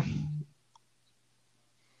get into?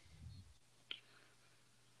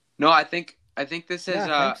 No, I think this is.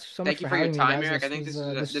 Thank you for your time, Eric. I think this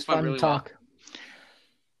went really well.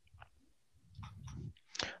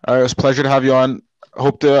 All right, it was a pleasure to have you on.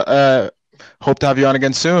 Hope to have you on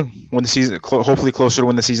again soon when the season, hopefully closer to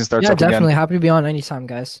when the season starts up again. Yeah, definitely. Happy to be on anytime,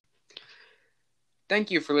 guys. Thank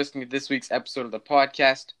you for listening to this week's episode of the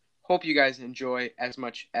podcast. Hope you guys enjoy as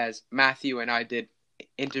much as Matthew and I did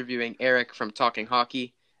interviewing Eric from Talking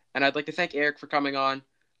Hockey. And I'd like to thank Eric for coming on.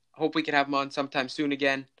 Hope we can have him on sometime soon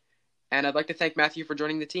again. And I'd like to thank Matthew for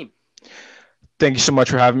joining the team. Thank you so much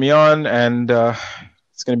for having me on. And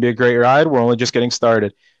it's going to be a great ride. We're only just getting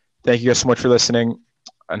started. Thank you guys so much for listening,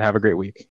 and have a great week.